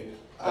Cool J.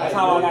 That's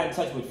how I got in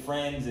touch with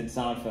friends and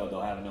Seinfeld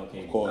though. Having no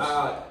cable.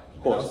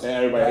 Of course,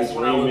 everybody hates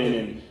Raymond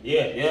and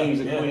Yeah. Kings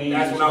and Queens.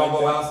 That's when I would like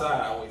go that.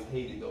 outside. I always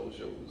hated those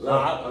shows. No,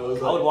 I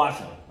would watch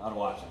them. I'd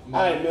watch them.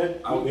 All right,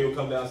 man. They would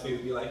come downstairs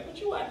and be like,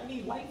 "What you watching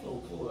these white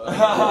folk for?"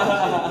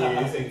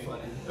 Yeah, this ain't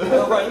funny.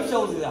 Bro, these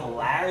shows is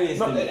hilarious.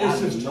 No, to me. it's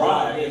just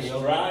dry. It's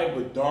yo. dry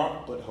but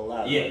dark but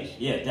hilarious.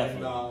 Yeah,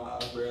 definitely. Nah,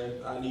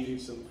 bruh. I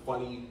needed some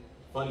funny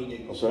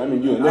niggas. So that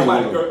means you a I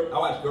watch, nigga. I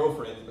watch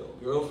Girlfriends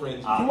though.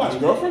 Girlfriends. You watch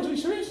Girlfriends? Are you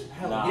serious?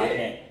 Hell Nah,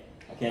 yeah.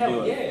 I can't do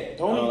Hell it. yeah.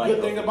 The only I don't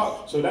good like thing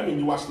about so that means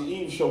you watched the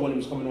Eve show when it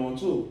was coming on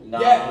too.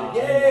 Nah, Yeah,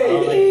 yeah. I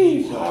don't like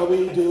Eve, these shows. how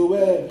we do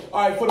it?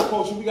 All right, for the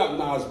culture, we got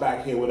Nas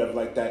back here, whatever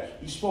like that.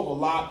 You spoke a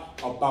lot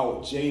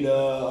about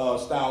Jada,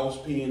 Styles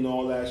P, and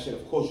all that shit.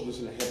 Of course, you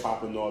listen to hip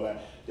hop and all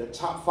that. Your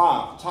top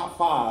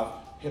five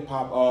hip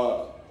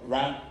hop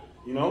rap.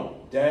 You know,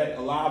 dead,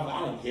 alive. I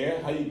don't care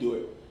how you do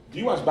it. Do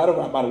you watch battle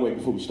rap, by the way?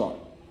 Before we start.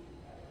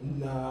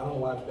 Nah, I don't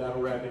watch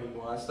battle rap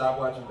anymore. I stopped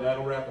watching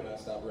battle rap and I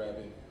stopped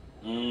rapping.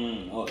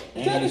 Oh,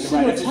 Is that you a can write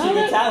secret that's a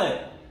secret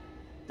talent?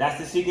 That's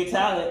the secret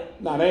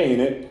talent. Nah, that ain't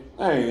it.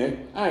 That ain't it.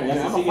 I ain't it.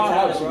 That's I'm the gonna find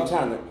out secret secret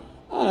talent.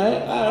 All I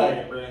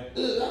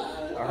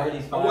heard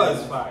he's I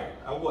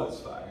fired. was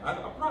fired. I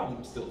probably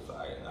am still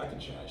fired. I can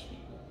trash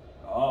people.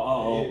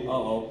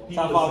 Oh. People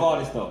Top 5 listen.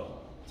 artists though.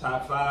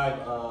 Top 5,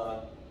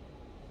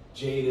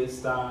 Jada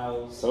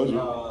Styles. Told you.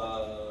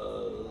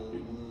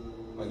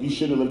 Like you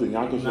should have lived in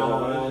Yonkers.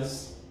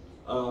 Nas.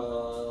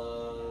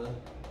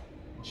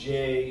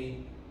 Jay.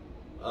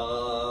 I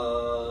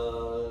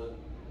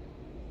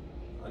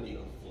need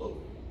a float.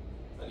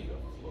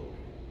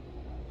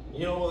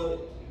 You know what?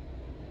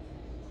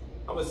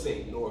 I'm gonna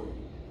say Nori.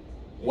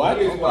 What?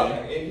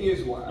 And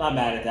here's why. Not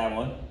mad at that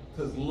one.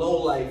 Because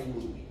Low Life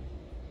Louis.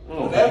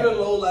 Okay. Whenever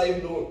Low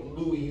Life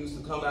Louis used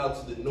to come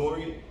out to the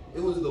Nori,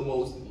 it was the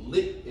most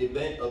lit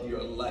event of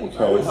your life.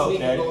 Okay. I would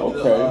sneak and go to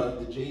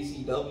Okay. the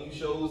JCW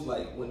shows,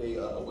 like when they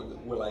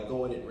were like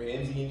going at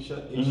Ramsey and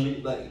shit.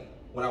 Mm-hmm. Like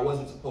when I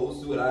wasn't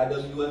supposed to at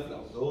IWF, and I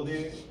would go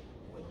there.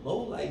 When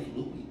Low Life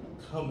Louis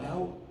would come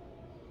out,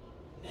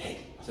 hey,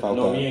 Felt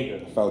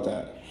Noriega.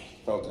 that.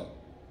 Felt that.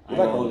 I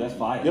know, that's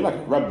fire. You're like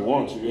a rebel,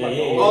 aren't you? You're like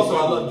Yeah. Also,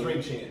 I love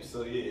Drink Champs,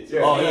 so yeah.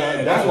 Oh,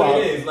 yeah, that's why- what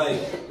it is.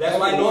 Like that's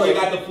why Nori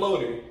got the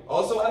floater.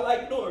 Also, I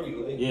like Nori.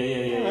 Like,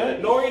 Yeah.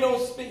 Nori don't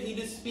spit; he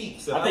just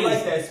speaks. And I I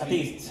like that think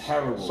speak. it's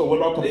terrible. So what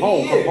about He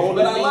Capone? is, Capone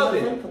but I didn't mean love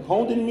nothing? it.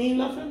 Capone didn't mean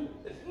nothing?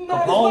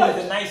 Not as Capone much.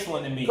 is a nice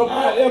one to me.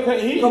 Capone- Okay,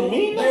 he didn't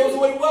mean That was nothing.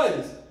 what it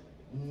was.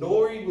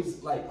 Nori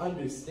was like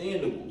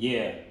understandable.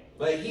 Yeah.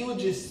 Like he would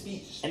just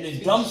speak. And the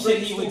speak dumb shit straight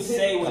he would to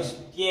say him. was,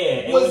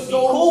 it was would be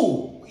so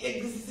cool.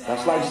 Exactly.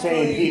 That's like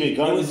saying Peter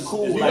Guns. It was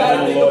cool. is You Like, better gotta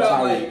than think Lil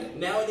about Tyreek. like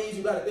nowadays.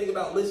 You gotta think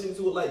about listening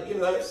to it. Like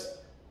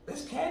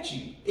that's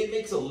catchy. It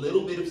makes a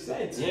little bit of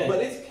sense, Yeah. but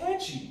it's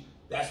catchy.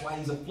 That's why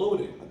he's a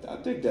floater. I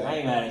dig I that.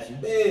 ain't mad at you.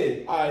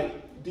 Man,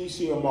 Alright,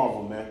 DC or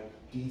Marvel, man.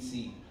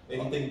 DC.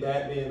 Anything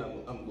Batman,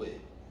 I'm with.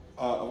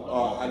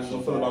 How did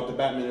you feel about the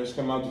Batman that's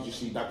come out? Did you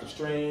see Doctor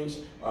Strange?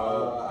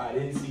 I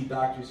didn't see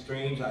Doctor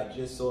Strange. I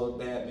just saw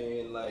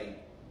Batman like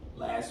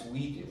last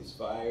week. It was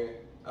fire.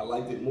 I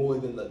liked it more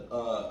than the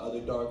other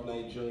Dark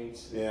Knight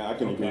joints. Yeah, I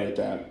can agree Okay. with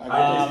that. I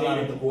just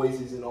hated the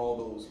voices and all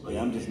those. Like,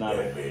 Yeah, I'm just not a-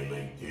 Batman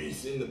like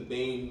this, and the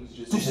Bane was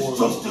just This is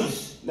horrible.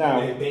 justice.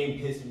 Now, Yeah, Bane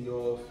pissed me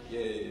off.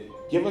 Yeah.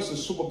 give us a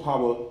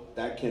superpower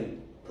that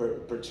can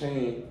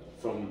pertain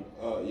from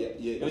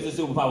It was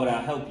a superpower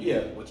that'll help you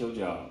Yeah. with your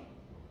job.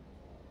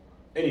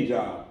 any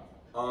job.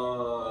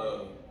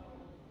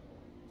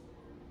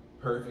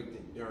 Perfect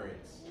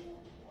endurance.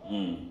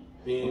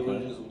 Being able to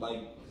Okay. just like,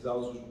 because I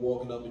was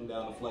walking up and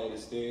down a flight of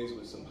stairs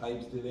with some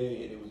pipes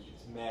today, and it was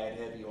just mad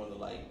heavy on the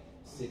like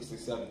 6th or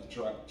 7th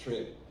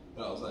trip.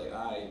 And I was like,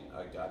 I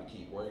gotta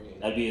keep working.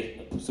 That'd be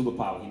a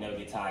superpower. You never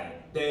get tired.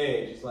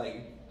 Dad,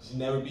 just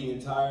never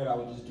being tired. I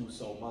would just do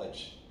so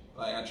much.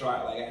 Like I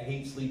try, like I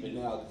hate sleeping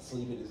now. Cause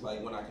sleeping is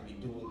like when I could be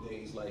doing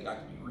things. Like I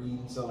could be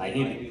reading something. Like,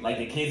 I could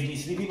be, the kids be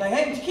sleepy. Like,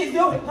 hey, what your kids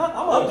doing? Huh?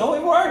 I'm up. Don't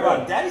even worry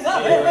about it. Daddy's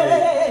up.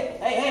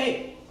 Yeah.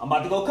 Hey. I'm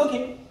about to go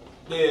cooking.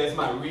 Yeah, it's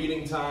my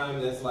reading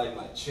time. That's like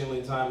my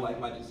chilling time. Like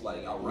my just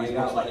like I'll write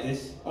out like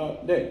this.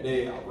 Nick,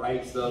 Yeah, I'll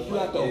write stuff. you like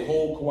got the that.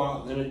 whole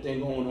Kawhi Leonard thing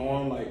going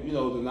on, like, you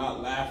know, they're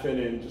not laughing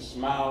and just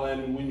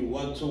smiling when you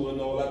want to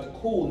and all that, the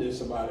coolness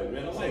about it,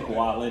 man. I like that.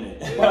 Kawhi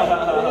Leonard. You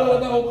know,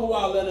 the whole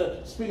Kawhi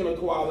Leonard, speaking of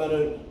Kawhi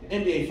Leonard,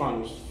 NBA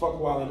Finals, fuck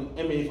Kawhi Leonard,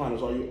 NBA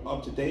Finals, are you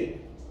up to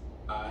date?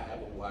 I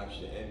haven't watched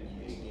the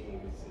NBA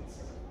game since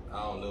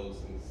I don't know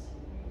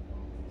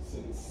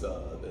since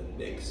the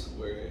Knicks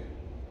were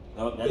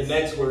Oh, the that's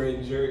Nets were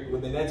in Jersey.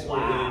 When the Nets Wow.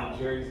 were in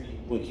Jersey.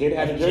 When Kid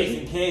had a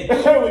jersey? Jason Kidd.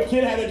 When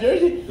Kid had a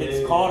jersey? It's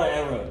Yeah. Carter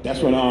era.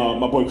 That's when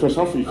my boy Chris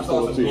Humphrey I was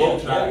saw still some too.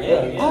 gold track.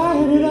 Yeah. I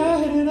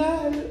hit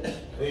it.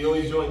 And you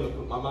always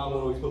join my mom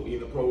would always put me in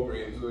the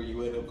programs where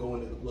you end up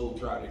going to the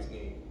Globetrotters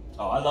game.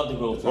 Oh, I love the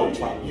Globetrotters.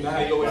 Globetrotters. You know how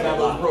you always have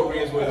those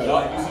programs where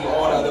like you see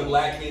all the other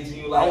black kids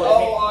and you like, I oh,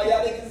 would've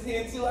y'all niggas is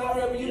here too. I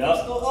remember you Yup.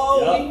 from school.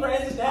 Oh, Yup. we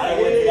friends now.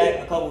 I went to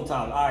that a couple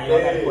times. All right, y'all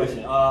got a Yeah.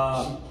 question.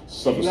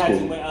 Summer If you had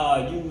school.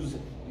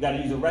 to you got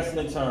to use a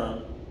wrestling term.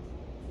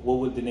 What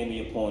would the name of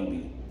your porn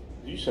be?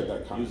 You said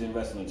that count. Using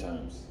wrestling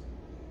terms.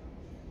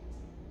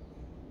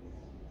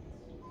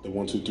 The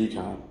 1, 2, 3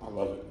 count. I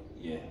love it.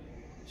 Yeah.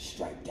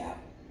 Striped out.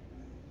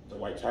 The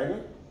White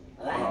Tiger?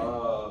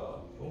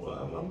 Hold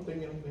on, I'm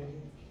thinking.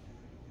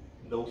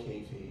 No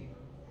kayfabe.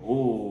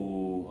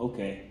 Ooh,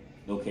 okay.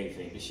 No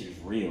kayfabe. This shit is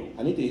real.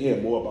 I need to hear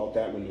more about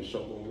that when the show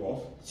goes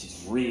off. This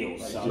shit's real,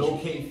 son. No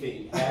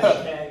kayfabe.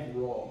 Hashtag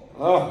raw.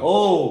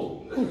 Oh.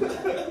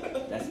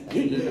 That's.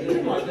 You Can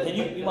you mind if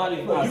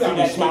You got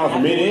me smiling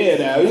from ear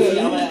to ear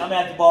now. I'm gonna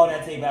have to borrow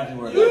that tape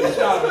afterwards.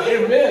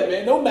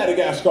 man. No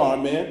Madagascar,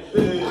 man.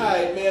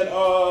 Alright,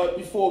 man,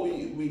 before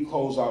we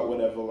close out,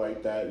 whatever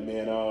like that,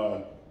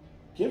 man,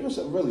 give us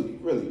a really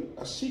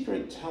a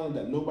secret talent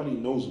that nobody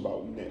knows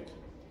about Nick.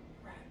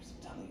 Raps,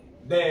 I'm telling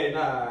you. Man,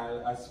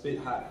 nah, I spit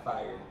hot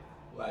fire.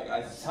 Like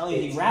I telling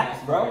you, he spit raps,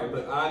 hot bro. fire,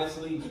 but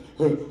honestly,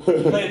 You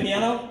play the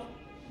piano?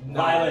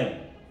 Nah. Violin.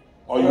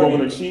 Are you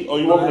walking a cheat? Are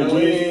you walking a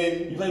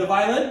cheat? You play the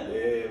violin?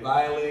 Yeah,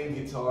 violin,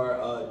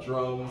 guitar,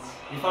 drums.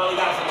 You finally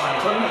got somebody.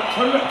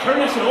 Turn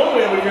that shit all the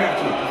way over here. You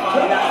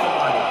finally got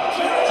somebody.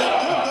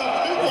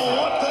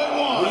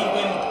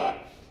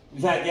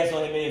 We've had guests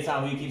on here many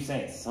times. We keep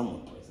saying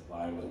someone plays the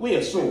violin. We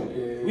assume.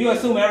 Yeah. We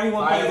assume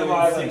everyone plays the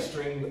violin.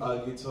 6-string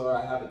guitar.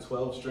 I have a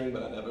 12-string,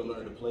 but I never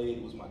learned to play it.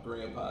 It was my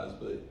grandpa's,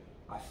 but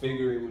I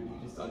figure it would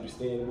be just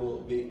understandable.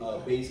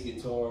 Bass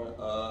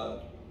guitar,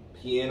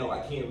 piano.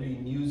 I can't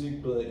read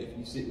music, but if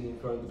you sit me in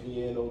front of the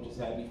piano, just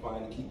have me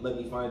let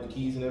me find the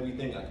keys and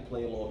everything. I can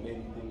play along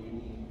anything you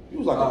need. You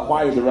was like a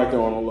choir director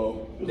on the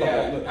low.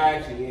 Yeah, I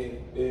actually am.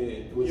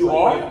 It was you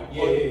like, are?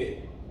 Yeah.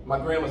 My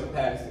grandma's a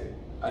pastor.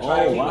 I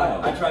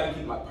try to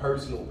keep my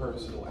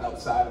personal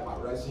outside of my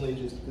wrestling,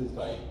 just because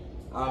like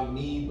I'm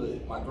me,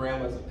 but my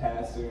grandma's a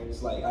pastor, and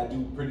it's like I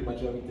do pretty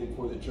much everything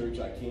for the church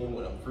I can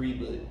when I'm free.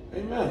 But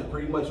Amen.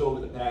 Pretty much over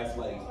the past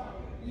like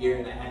year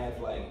and a half,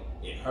 like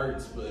it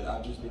hurts, but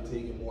I've just been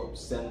taking more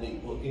Sunday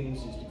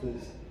bookings just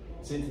because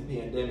since the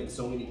pandemic,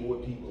 so many more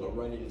people are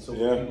running, and so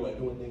many people are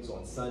doing things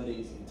on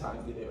Sundays and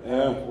times they never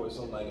had before.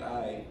 So I'm like,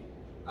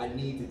 I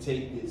need to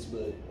take this,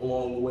 but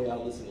along the way I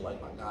listen to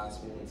like my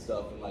gospel and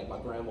stuff, and like my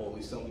grandma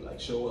always tell me like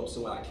show up.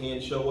 So when I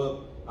can show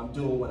up, I'm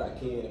doing what I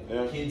can. If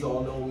the kids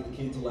all know me, the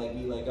kids are like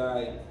me, like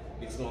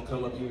it's gonna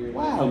come up here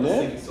and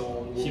sing a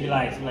song. She be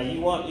like, you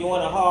want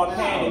a hard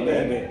candy,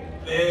 baby?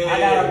 I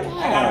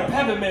got a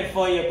peppermint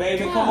for you,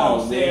 baby. Come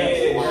on,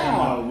 sis.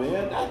 Wow,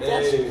 man,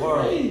 that's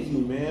crazy,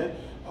 man.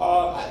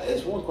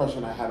 It's one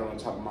question I had on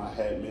the top of my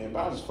head, man,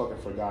 but I just fucking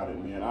forgot it,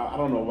 man. I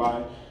don't know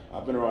why.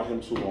 I've been around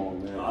him too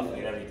long, man. I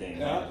forget everything.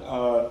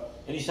 Yeah.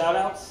 Any shout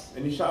outs?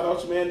 Any shout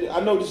outs, man?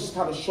 I know this is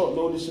kind of short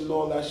notice and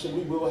all that shit.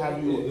 We will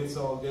have you. It's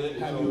all good.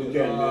 Have you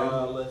again,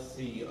 man. Let's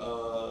see.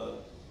 Are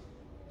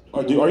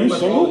you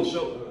single?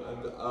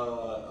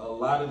 A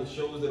lot of the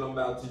shows that I'm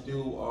about to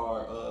do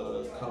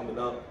are coming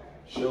up.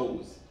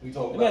 Shows. We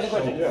talk about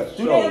shows. Yes,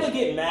 do they ever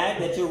get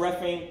mad that you're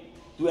referring?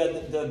 Do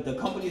the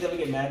companies ever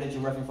get mad that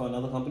you're referring for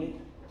another company?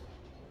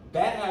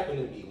 That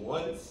happened to me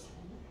once,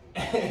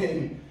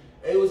 and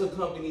it was a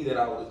company that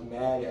I was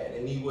mad at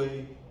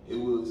anyway. It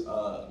was,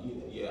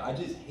 I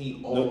just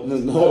hate all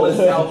the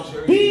South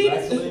Jersey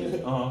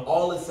wrestling.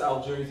 All the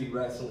South Jersey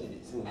wrestling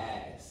is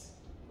ass.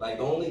 Like,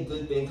 the only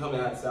good thing coming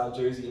out of South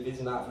Jersey, if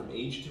it's not from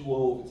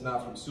H2O, if it's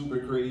not from Super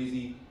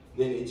Crazy,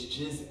 then it's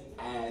just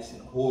ass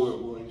and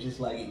horrible, and just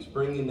like it's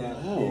bringing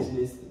down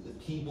business, the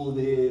people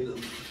there, the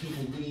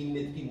people leading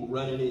it, the people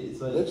running it.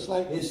 It's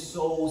like it's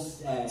so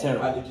sad.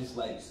 Terrible. How they just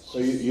like. So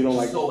you don't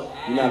like? So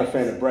you're not a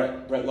fan of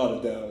Brett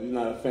Lauderdale. You're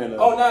not a fan of.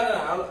 Oh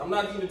no! I'm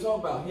not even talking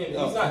about him.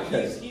 He's not.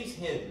 Okay. He's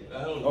him.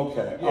 I don't.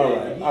 Okay. Yeah,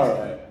 All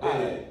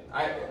right.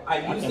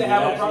 I used to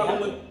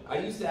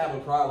have a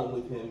problem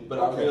with him, but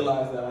I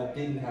realized that I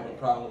didn't have a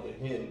problem with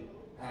him.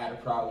 I had a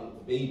problem with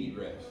the baby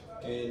ref.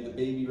 And the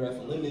baby ref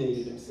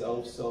eliminated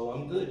himself, so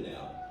I'm good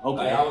now.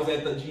 Okay. Like, I was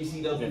at the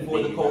GCW for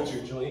the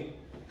culture joint.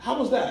 How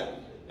was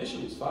that? That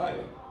shit was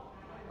fire.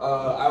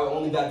 I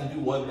only got to do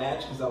one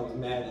match because I was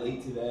mad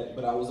late to that,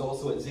 but I was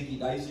also at Zicky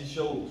Dice's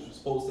show, which was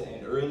supposed to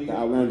end earlier.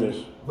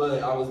 Outlandish.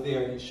 But I was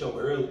there in his show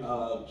early.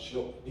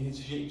 His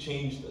shit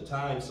changed the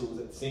time, so it was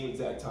at the same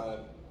exact time.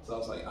 So I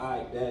was like,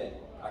 I bet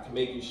I can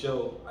make your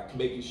show. And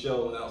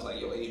I was like,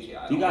 yo,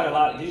 AJ, Do you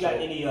got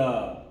any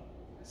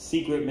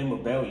secret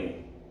memorabilia?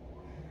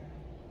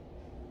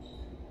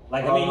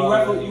 Like, I mean, you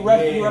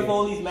ref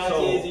all these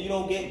matches, and you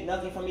don't get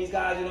nothing from these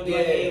guys. You don't get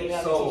like, hey, we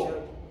have a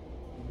t-shirt.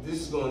 This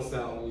is gonna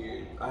sound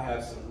weird. I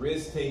have some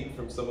wrist tape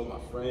from some of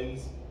my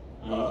friends.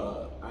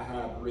 I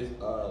have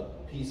a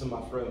piece of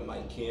my friend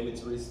Mike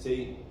Cammett's wrist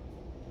tape.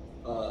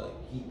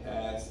 He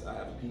passed. I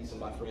have a piece of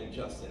my friend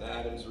Justin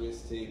Adams'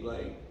 wrist tape.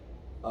 Like,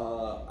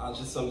 I'll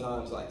just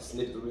sometimes like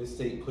snip the wrist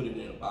tape, put it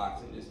in a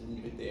box, and just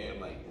leave it there and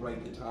like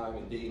write the time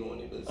and date on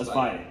it. But it's That's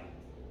like, fine.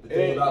 The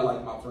thing about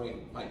like my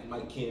friend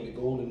Mike Cammett,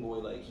 Golden Boy,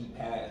 like he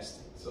passed,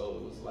 so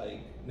it was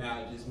like now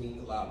it just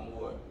means a lot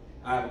more.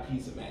 I have a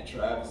piece of Matt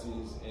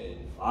Travis's, and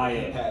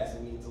he passed.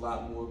 It means a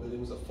lot more. But it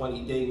was a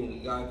funny day when we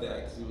got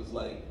that because it was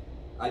like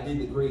I did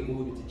the Great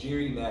Move at the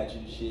Jerry match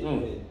and shit.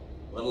 And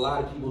what a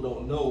lot of people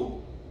don't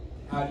know,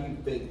 how do you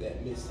think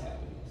that mist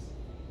happens?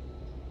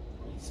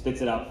 He spits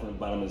it out from the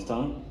bottom of his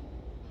tongue.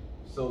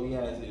 So he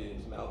has it in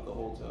his mouth the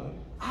whole time.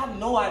 I have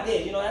no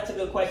idea. You know, that's a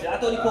good question. I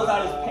thought he pulls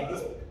out his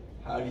pants.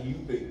 How do you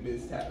think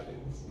mist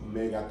happens?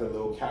 Man got the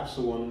little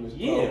capsule on his I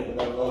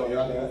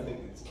think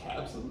it's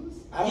capsules.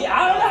 I don't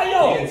know,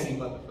 yo. Fancy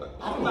motherfucker.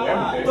 I don't know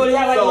everything. So he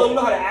had like, you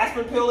know how the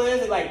aspirin pill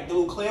is? It's like the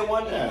little clear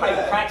one. He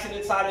cracks it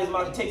inside of his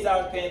mouth. He takes it out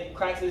of his pen,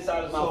 cracks it inside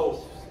of his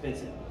mouth,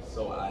 spits it.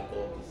 So I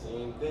thought the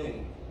same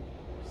thing.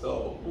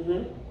 So,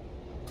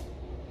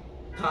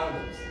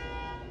 condoms.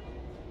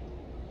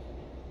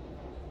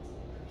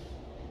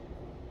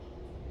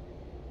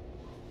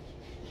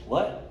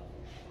 What?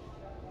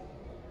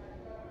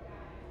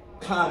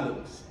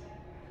 Condoms.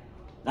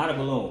 Not a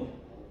balloon.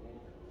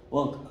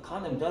 Well, a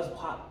condom does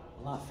pop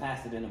a lot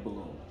faster than a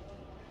balloon.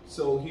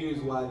 So here's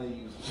why they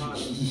use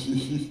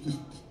condoms.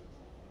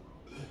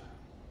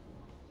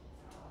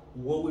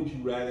 what would you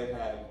rather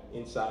have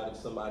inside of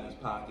somebody's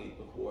pocket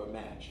before a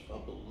match? A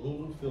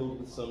balloon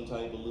filled with some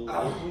type of little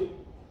liquid,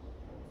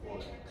 or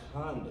a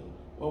condom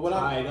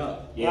tied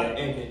up, and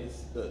then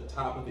the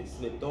top of it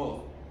snipped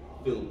off,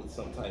 filled with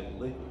some type of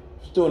liquid?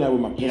 I was doing that with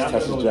my piss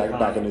tester jack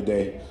back in the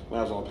day when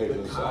I was on paper.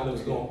 The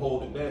condom's gonna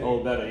hold it better.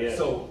 Hold better, yeah.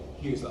 So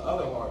here's the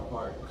other hard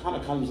part. What kind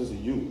of condoms is it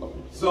you?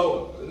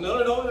 So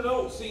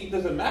no. See,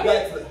 doesn't matter.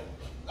 That's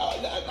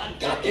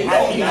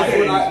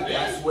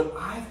what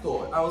I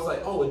thought. I was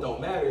like, oh, it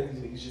don't matter.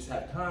 These niggas just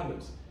have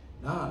condoms.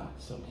 Nah,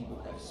 some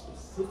people have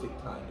specific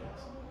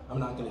condoms. I'm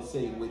not gonna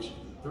say which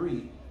of the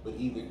three, but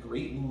either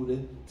Great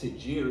Muta,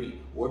 Tajiri,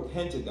 or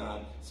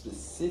Pentagon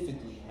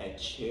specifically had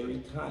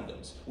cherry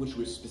condoms, which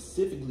were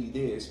specifically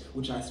theirs,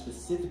 which I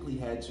specifically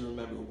had to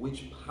remember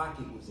which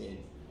pocket was in,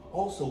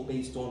 also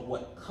based on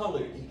what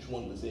color each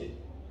one was in.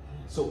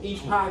 So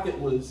each pocket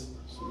was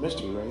It's a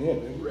mystery right here,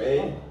 baby.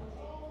 red,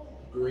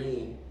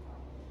 green,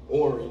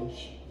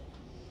 orange,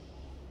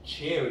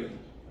 cherry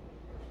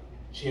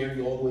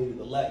all the way to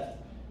the left.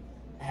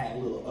 I had a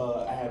little,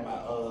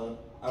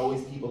 I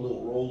always keep a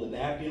little roll of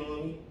napkin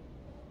on me.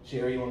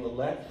 Cherry on the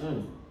left.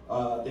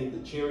 I think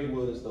the cherry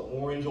was the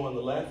orange on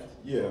the left.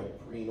 Yeah.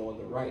 Green on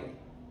the right.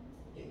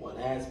 In one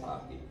ass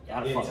pocket.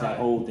 Gotta fuck that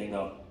whole thing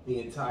up. The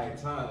entire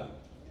time.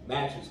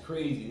 Match was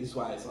crazy. This is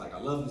why it's like I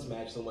love this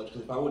match so much,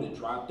 because if I would have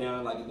dropped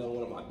down like done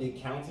one of my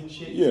big counts and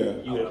shit,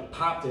 you would have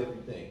popped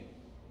everything.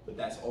 But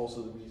that's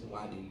also the reason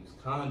why they use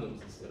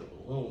condoms instead of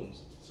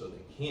balloons, so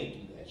they can't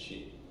do that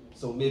shit.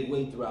 So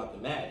midway throughout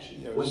the match,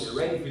 when they're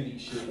ready for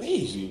these shit,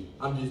 crazy.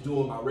 I'm just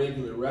doing my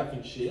regular ref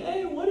and shit.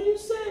 Hey, what do you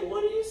say?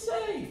 What do you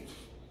say?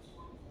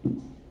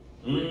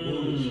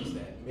 It's just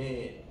that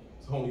man.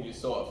 Homie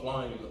just saw it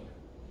flying.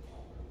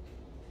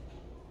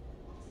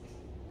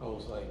 I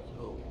was like,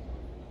 yo,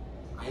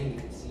 I didn't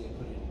even see him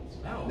put it in his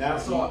mouth. Now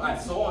I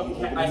saw him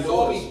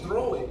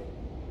throw it.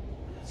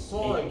 I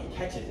saw him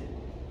catches it.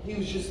 He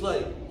was just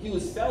like, he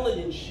was selling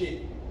and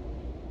shit.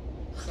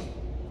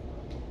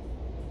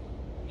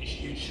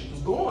 His shit was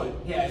gone.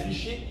 He had his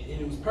shit,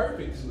 and it was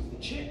perfect. It was the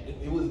chip.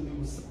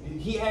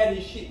 He had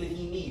his shit that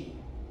he needed.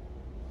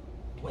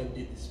 Went and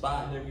did the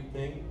spot and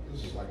everything.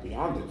 This is like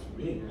beyond it for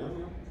me,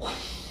 man.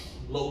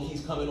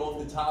 Low-key's coming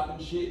off the top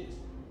and shit.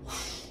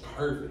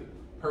 Perfect.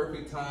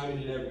 Perfect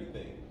timing and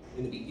everything.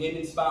 In the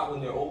beginning spot,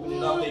 when they're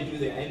opening up, they do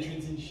their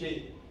entrance and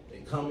shit. They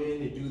come in,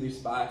 they do their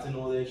spots and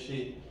all that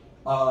shit.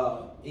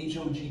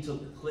 HOG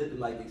took the clip and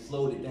like they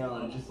slowed it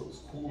down, and it just looks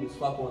cool as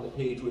fuck on the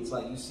page, where it's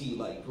like you see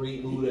like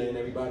Great Muta and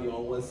everybody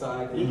on one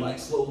side, and it like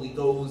slowly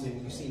goes, and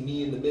you see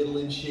me in the middle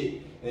and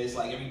shit, and it's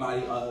like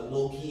everybody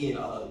low key and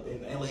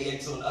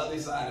LAX on the other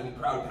side. I mean,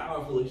 Proud and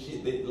Powerful and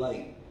shit. That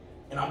like,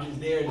 and I'm just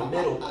there in the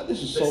middle.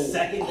 This is the so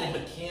second that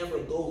the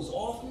camera goes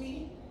off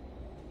me,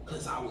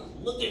 because I was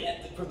looking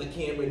at from the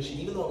camera and shit.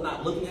 Even though I'm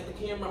not looking at the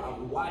camera,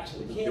 I'm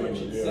watching the camera and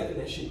shit. The second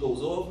that shit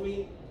goes off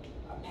me,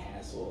 I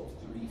pass off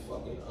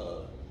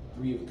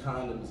three of the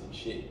condoms and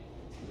shit.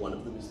 One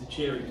of them is the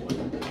cherry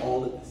one,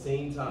 all at the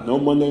same time. No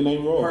Monday Night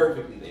Raw.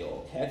 Perfectly. They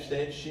all catch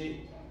that shit,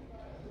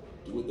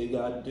 do what they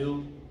gotta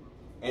do.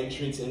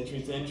 Entrance.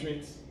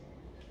 Everybody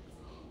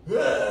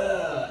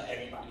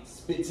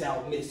spits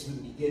out mist from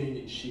the beginning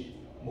and shit.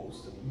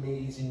 Most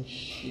amazing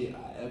shit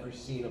I ever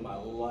seen in my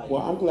life.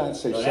 Well, I'm glad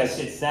Success.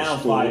 That shit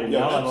sounds fire. I'm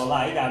not gonna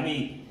lie, it got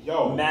me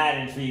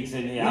mad intrigues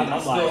in here. I I'm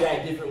still like,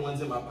 had different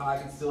ones in my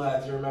pocket. Still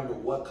had to remember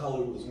what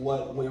color was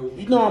what, where was.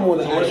 You know, I'm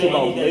gonna ask you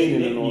about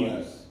rating and all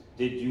that.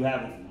 Did you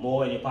have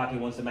more in your pocket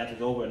once the match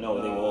was over? Or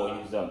no, they were all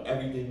used up.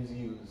 Everything was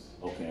used.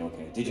 Okay.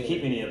 Did you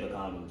keep any of the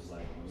condoms?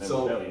 Like,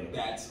 so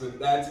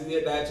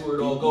that's where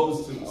it all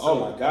goes to. So oh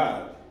my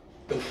God.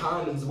 The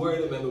condoms were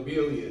the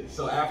memorabilia.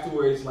 So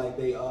afterwards, like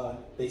they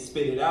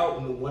spit it out,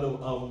 and one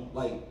of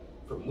like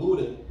for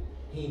Muta,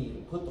 he didn't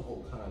even put the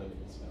whole condom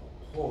in his mouth.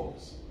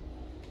 Pause.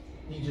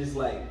 He just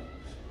like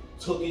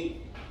took it.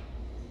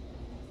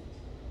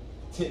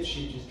 Tip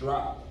shit just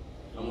dropped.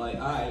 I'm like,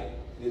 alright,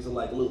 there's a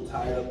like little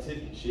tied up tip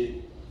and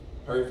shit.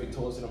 Perfect.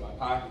 Toss it in my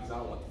pocket because I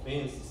don't want the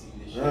fans to see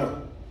this shit.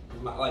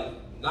 Like,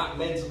 not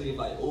mentally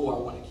like, oh, I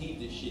want to keep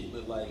this shit,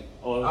 but like,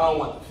 I don't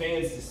want the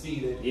fans to see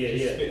that you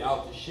just spit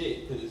out the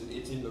shit because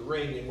it's in the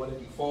ring, and what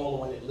if you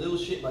fall on it, little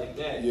shit like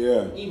that.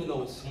 Even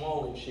though it's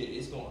small and shit,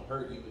 it's gonna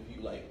hurt you if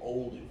you like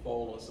old and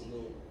fall on some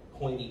little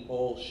pointy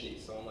ball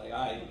shit. So I'm like,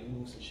 alright, let me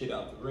move some shit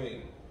out the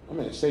ring. I'm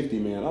a safety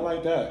man. I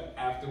like that.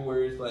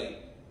 Afterwards,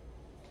 like,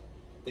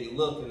 they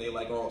look and they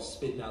like all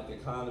spitting out their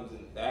condoms in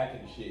the back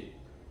and shit,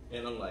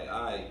 and I'm like,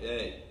 alright,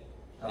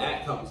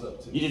 that comes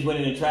up to me. You just went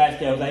in the trash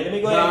can. I was like, let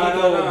me go ahead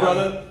and go,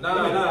 brother.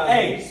 Nah.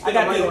 Hey, I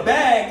got this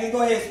bag. Just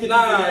go ahead and spit this in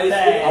the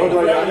bag. I was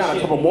like, I got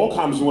a couple more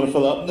comments you want to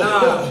fill up.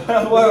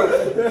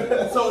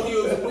 So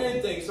here's the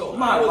weird thing. So you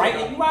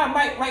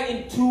might write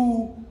in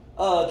 2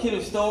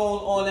 Killer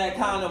Stones on that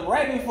condom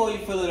right before you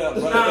fill it up,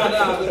 brother.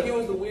 Nah. But here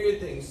was the weird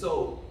thing.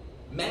 So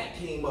Matt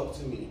came up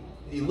to me.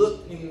 He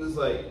looked and he was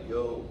like,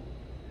 yo,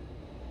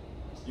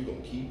 you gonna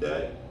keep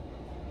that?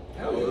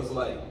 I was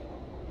like,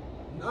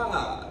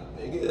 nah,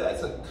 nigga,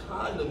 that's a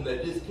condom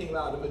that just came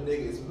out of a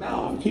nigga's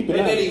mouth. Keep it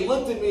and out. then he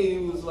looked at me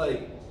and he was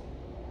like,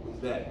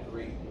 that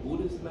Great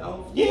Muda's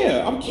mouth?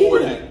 Yeah, I'm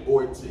keeping that.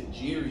 Or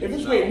Tajiri's If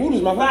it's mouth? Great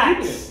Muda's mouth, I'm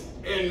keeping Facts.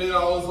 it. And then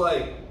I was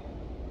like,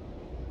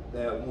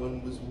 that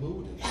one was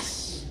Muda's.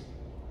 Yes.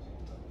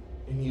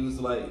 And he was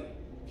like,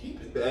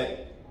 keep it back.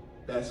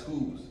 That's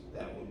whose.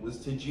 That one was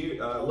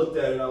Tajiri. I looked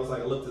at it, I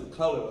looked at the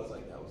color, I was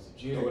like, that was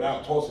Tajiri. Throw it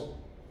out, toss it.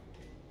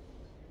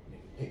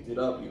 Nigga picked it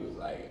up, he was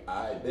like,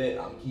 I bet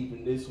I'm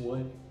keeping this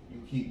one,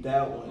 you keep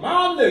that one.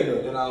 My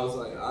nigga. And I was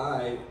like,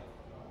 alright,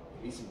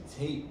 give me some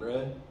tape,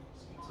 bruh.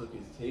 So he took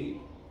his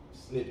tape,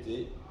 snipped it,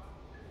 gave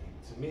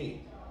it to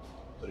me,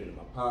 put it in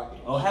my pocket.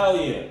 Oh, hell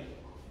yeah.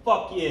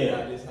 Fuck And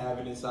yeah. I just have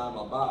it inside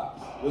my box.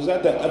 Was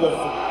that the ever?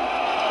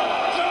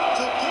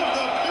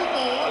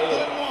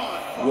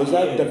 Was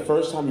that the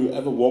first time you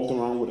ever walked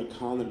around with a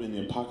condom in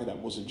your pocket that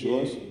wasn't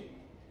yours?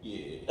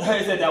 Yeah.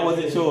 I said that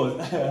wasn't yours.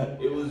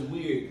 It was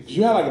weird. 'Cause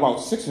you had like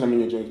about 6 of them in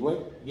your joints, boy.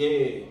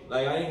 Yeah,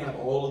 like I didn't have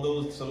all of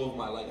those. Some of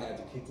them I had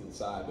to kick to the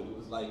side, but it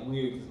was like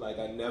weird because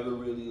I never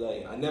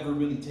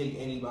really take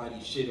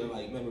anybody's shit or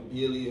like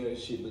memorabilia or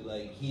shit. But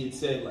like he had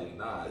said like,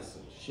 nah, it's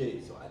some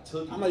shit, so I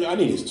took it. I'm like, I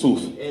need his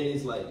tooth. And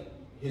it's like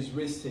his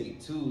wrist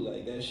tape too.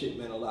 Like that shit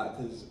meant a lot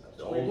because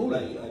Great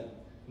Muda. it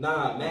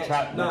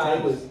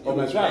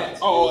was Matt's.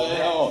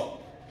 Oh.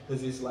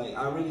 Because it's like,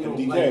 I really don't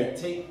MDK. like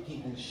take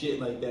people's shit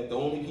like that. The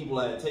only people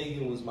I had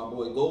taken was my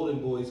boy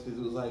Golden Boys, because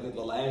it was like at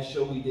the last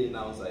show we did, and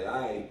I was like,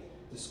 alright,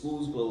 the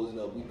school's closing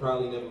up. We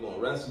probably never gonna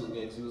wrestle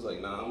again. So he was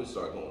like, nah, I'm gonna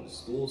start going to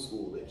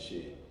school and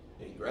shit.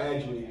 And he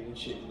graduated and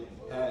shit, and then he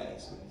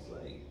passed. And it's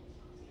like,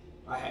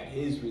 I had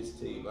his wrist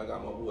tape. I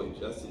got my boy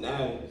Justin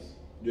Adams.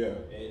 Yeah.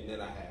 And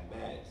then I had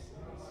Max.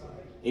 And it's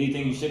like,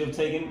 Anything you should have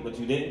taken, but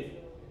you didn't?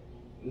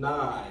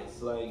 nah,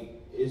 it's like,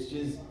 it's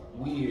just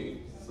weird.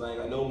 It's like,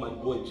 I know my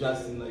boy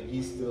Justin, like,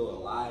 he's still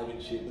alive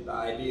and shit, but the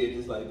idea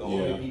just like the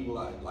only people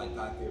I like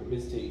got their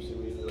wrist tapes and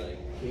really like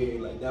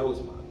cared, like that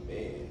was my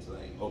man's.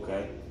 Like,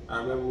 Okay.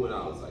 I remember when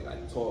I was like, I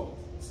talked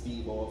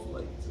Steve off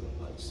like to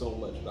like so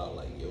much about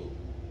like, yo,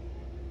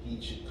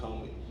 he should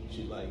come and he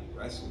should like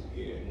wrestle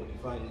here. And when he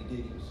finally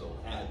did, he was so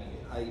happy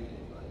and hyped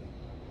and like,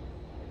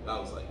 and I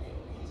was like, yo,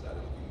 he's got to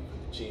compete for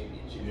the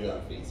championship. He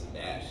got to face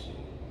Sebastian.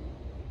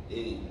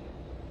 Did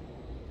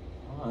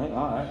All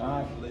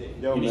right.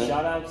 Yo, Any man.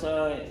 shout outs,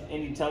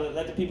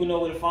 let the people know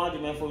where to find you,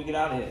 man, before we get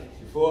out of here.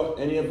 Before,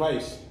 any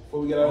advice?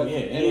 Before we get out of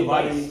here, any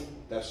anybody advice?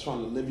 that's trying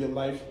to live your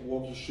life,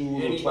 walk your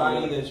shoes, or Anybody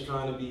trying to... that's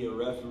trying to be a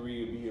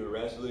referee or be a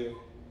wrestler,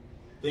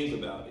 think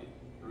about it.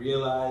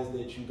 Realize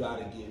that you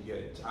gotta give your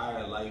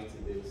entire life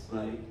to this.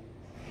 Like,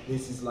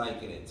 this is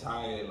like an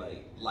entire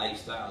like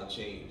lifestyle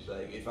change.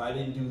 Like, if I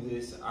didn't do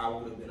this, I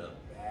would have been a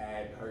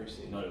bad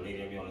person. You know, the lady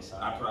that be on the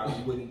side. I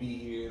probably wouldn't be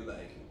here.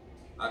 Like,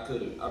 I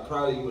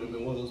probably would have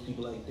been one of those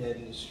people like dead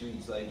in the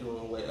streets, like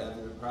doing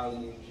whatever,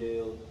 probably in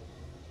jail.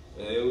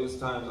 And it was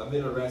times I've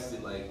been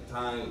arrested like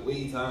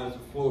way times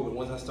before, but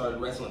once I started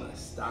wrestling, I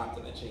stopped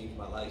and I changed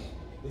my life.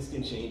 This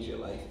can change your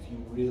life if you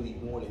really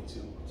wanted to.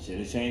 Should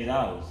have changed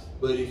ours.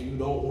 But if you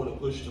don't want to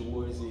push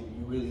towards it,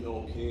 you really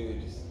don't care,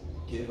 just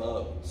give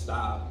up,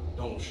 stop,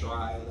 don't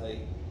try. Like,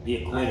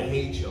 Be a I quitter.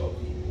 hate y'all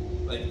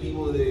people. Like,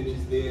 people that are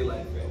just there,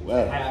 like,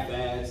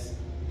 half-ass,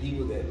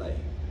 people that, like,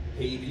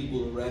 pay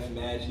people to ref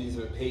matches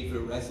or pay for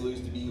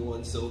wrestlers to be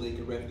on so they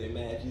can ref their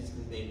matches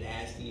because they're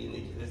nasty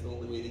and that's the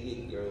only way they're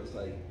getting girls.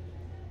 Like,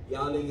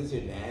 y'all niggas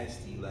are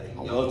nasty. Like,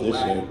 I y'all love this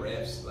whack shit.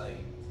 refs. Like,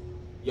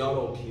 y'all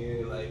don't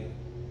care. Like,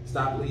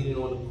 stop leaning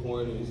on the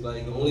corners.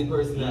 Like, the only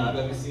person that I've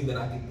ever seen that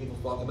I could give a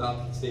fuck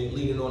about staying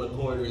leaning on the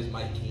corner is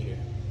Mike Keener.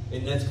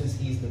 And that's because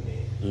he's the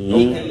man.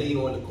 He can lean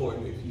on the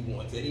corner if he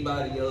wants.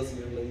 Anybody else,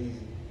 you're lazy.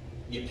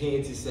 Your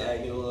pants is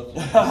sagging off.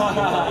 Your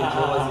fucking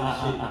drawers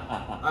and shit.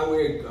 I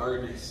wear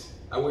garters.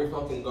 I wear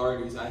fucking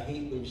garters. I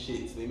hate them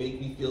shits. They make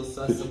me feel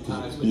sus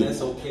sometimes, but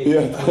that's okay.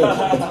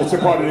 Yeah, it's a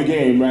part of the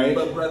game, right?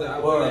 But brother, I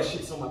wear that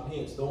shit so my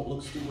pants don't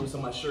look stupid, so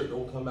my shirt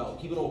don't come out.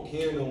 People don't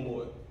care no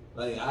more.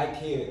 Like, I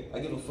care. I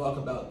give a fuck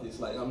about this.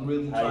 Like, I'm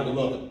really trying to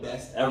be the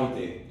best out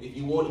there. If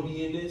you want to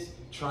be in this,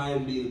 try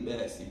and be the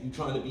best. If you're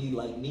trying to be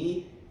like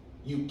me,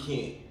 you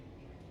can't.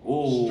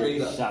 Ooh,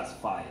 Straight up. shots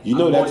fired. You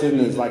know I'm that's going in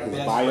to be his, the like, his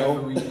best bio?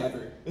 referee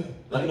ever.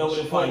 Let me know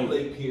where to find you. Point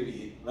blank,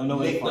 period. Let me know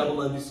where to Nick find you.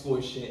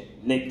 _Shin.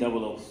 Nick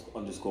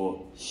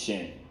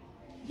 _Shin.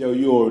 Yo,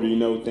 you already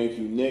know. Thank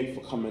you, Nick,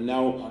 for coming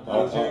out.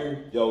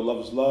 pleasure. Yo,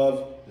 love is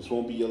love. This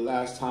won't be your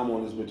last time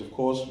on this bitch, of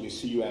course. We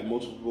see you at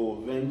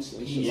multiple events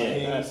and shit like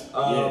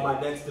that. My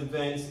next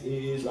event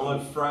is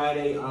on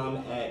Friday. I'm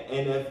at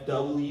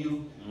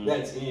NFW.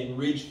 That's in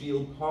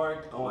Ridgefield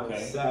Park. On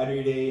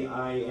Saturday,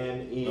 I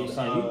am in. No,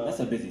 son, that's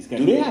a busy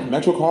schedule. Do they have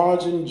Metro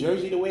cards in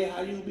Jersey the way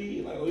how you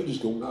be? Like, or you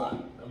just go walk?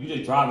 You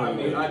just drive I mean,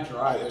 everywhere. I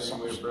drive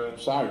everywhere, bro.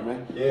 Sorry,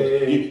 man. Yeah.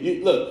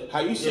 You, look, how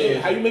you say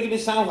how you making it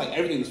sound like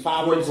everything's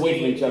 5 minutes away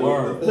from each other.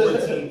 Word. The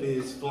 14th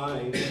is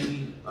Flying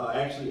V.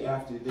 Actually,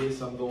 after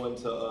this, I'm going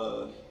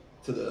after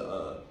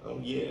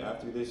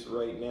this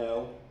right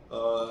now,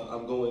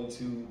 I'm going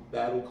to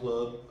Battle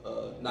Club.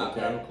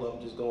 Battle Club,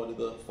 I'm just going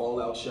to the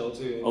Fallout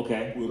Shelter.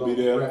 Okay. We'll be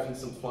there. Repping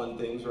some fun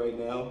things right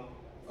now.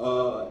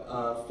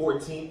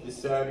 14th is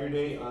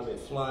Saturday. I'm at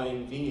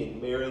Flying V in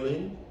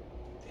Maryland.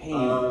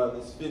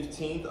 This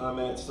 15th, I'm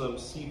at some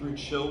secret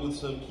show with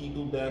some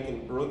people back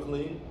in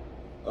Brooklyn.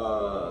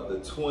 The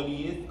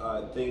 20th,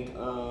 I think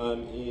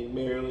I'm in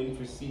Maryland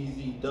for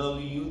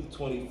CZW. The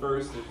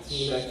 21st,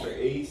 15 Extra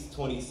Ace.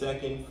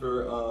 22nd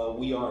for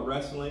We Are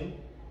Wrestling.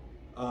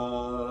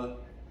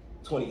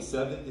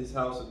 27th is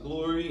House of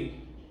Glory.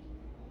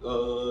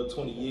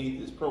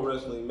 28th is Pro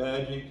Wrestling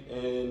Magic,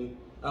 and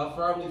I'll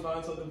probably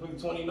find something for the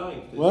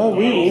 29th. Well,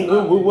 we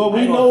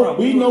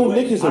know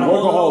Nick is a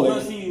workaholic.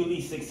 We'll see you at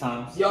least 6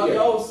 times.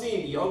 Y'all see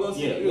me. Y'all gonna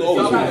see me. Yeah, Y'all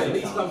gotta at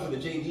least come to the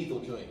Jay Lethal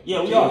joint.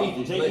 Yeah, we are.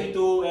 The Jay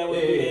Lethal, and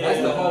we'll be there.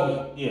 That's the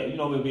homie. Yeah, you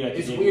know we'll be at the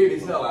It's Jay weird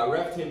Lethal. as hell. I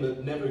refed him,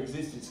 but never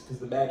existed because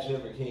the match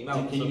never came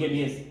out. Can you give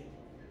me his?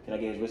 Can I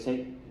get his wrist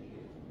tape?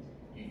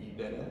 You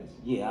dead ass?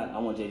 Yeah, I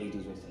want Jay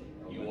Lethal's wrist tape.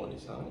 You want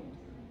his time?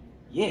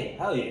 Yeah,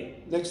 hell yeah.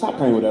 Nick, stop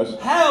playing with us.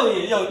 Hell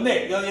yeah, yo,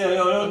 Nick, yo,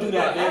 don't do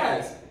that, man.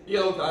 Ass.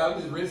 Yo, I have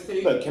this wrist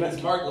tape. Look, can I-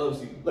 This Mark loves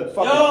you. Look,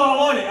 fuck Yo, it.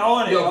 I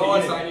want it. Yo, I can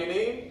want you it. sign your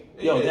name?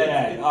 Yo, Yeah. dead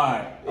ass.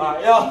 All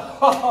right,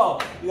 yo,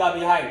 you got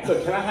me hyped.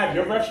 Look, can I have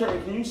your ref shirt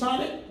and can you sign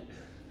it?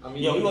 I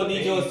mean, Yo, we gonna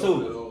need yours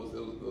too.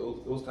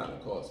 Those kind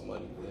of cost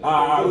money. Man.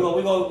 All right, we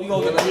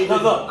gonna Let me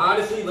come up.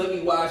 honestly, let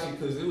me watch it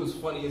because it was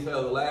funny as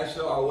hell. The last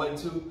show I went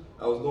to,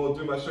 I was going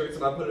through my shirts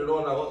and I put it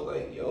on. I was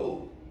like,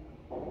 yo,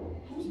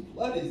 whose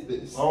blood is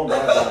this? Oh my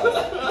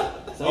god.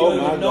 So Oh you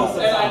don't my even know God.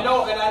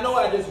 sometimes. And I know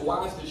I just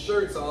washed the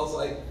shirt, so I was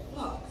like,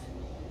 fuck,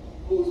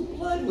 whose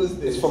blood was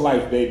this? It's for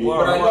life, baby.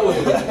 But I know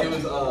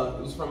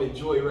it was from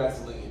Enjoy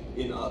Wrestling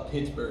in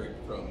Pittsburgh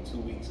from 2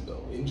 weeks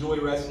ago. Enjoy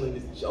Wrestling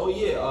is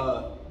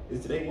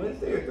is today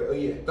Wednesday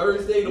or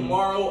Thursday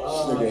tomorrow.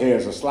 This nigga here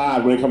is a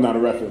slide when it come down to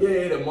reference.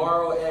 Yeah,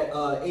 tomorrow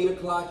at 8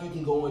 o'clock, you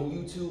can go on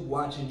YouTube,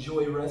 watch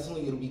Enjoy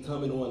Wrestling. It'll be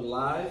coming on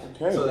live.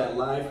 Okay. So that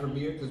live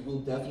premiere, because we'll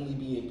definitely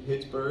be in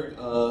Pittsburgh.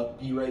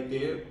 Be right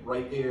there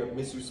at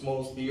Mr.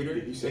 Small's Theater.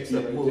 You said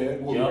Except right we'll there?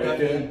 we'll Yeah, right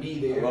definitely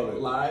there. be I love there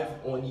it. live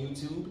on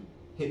YouTube.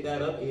 Hit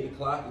that up, 8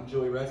 o'clock,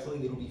 Enjoy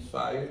Wrestling. It'll be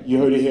fire. You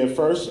heard it here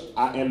first.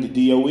 I am the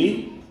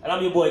DOE. And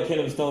I'm your boy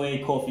Killer Stone A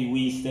Coffee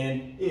Weed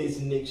Stand. It's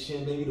Nick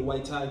Shin, baby, the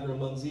white tiger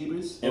among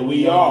zebras. And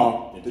we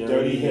are the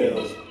Dirty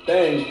Hills.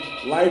 Bang,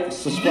 like,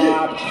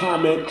 subscribe,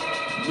 comment,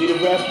 need a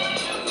ref,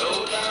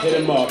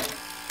 hit him up.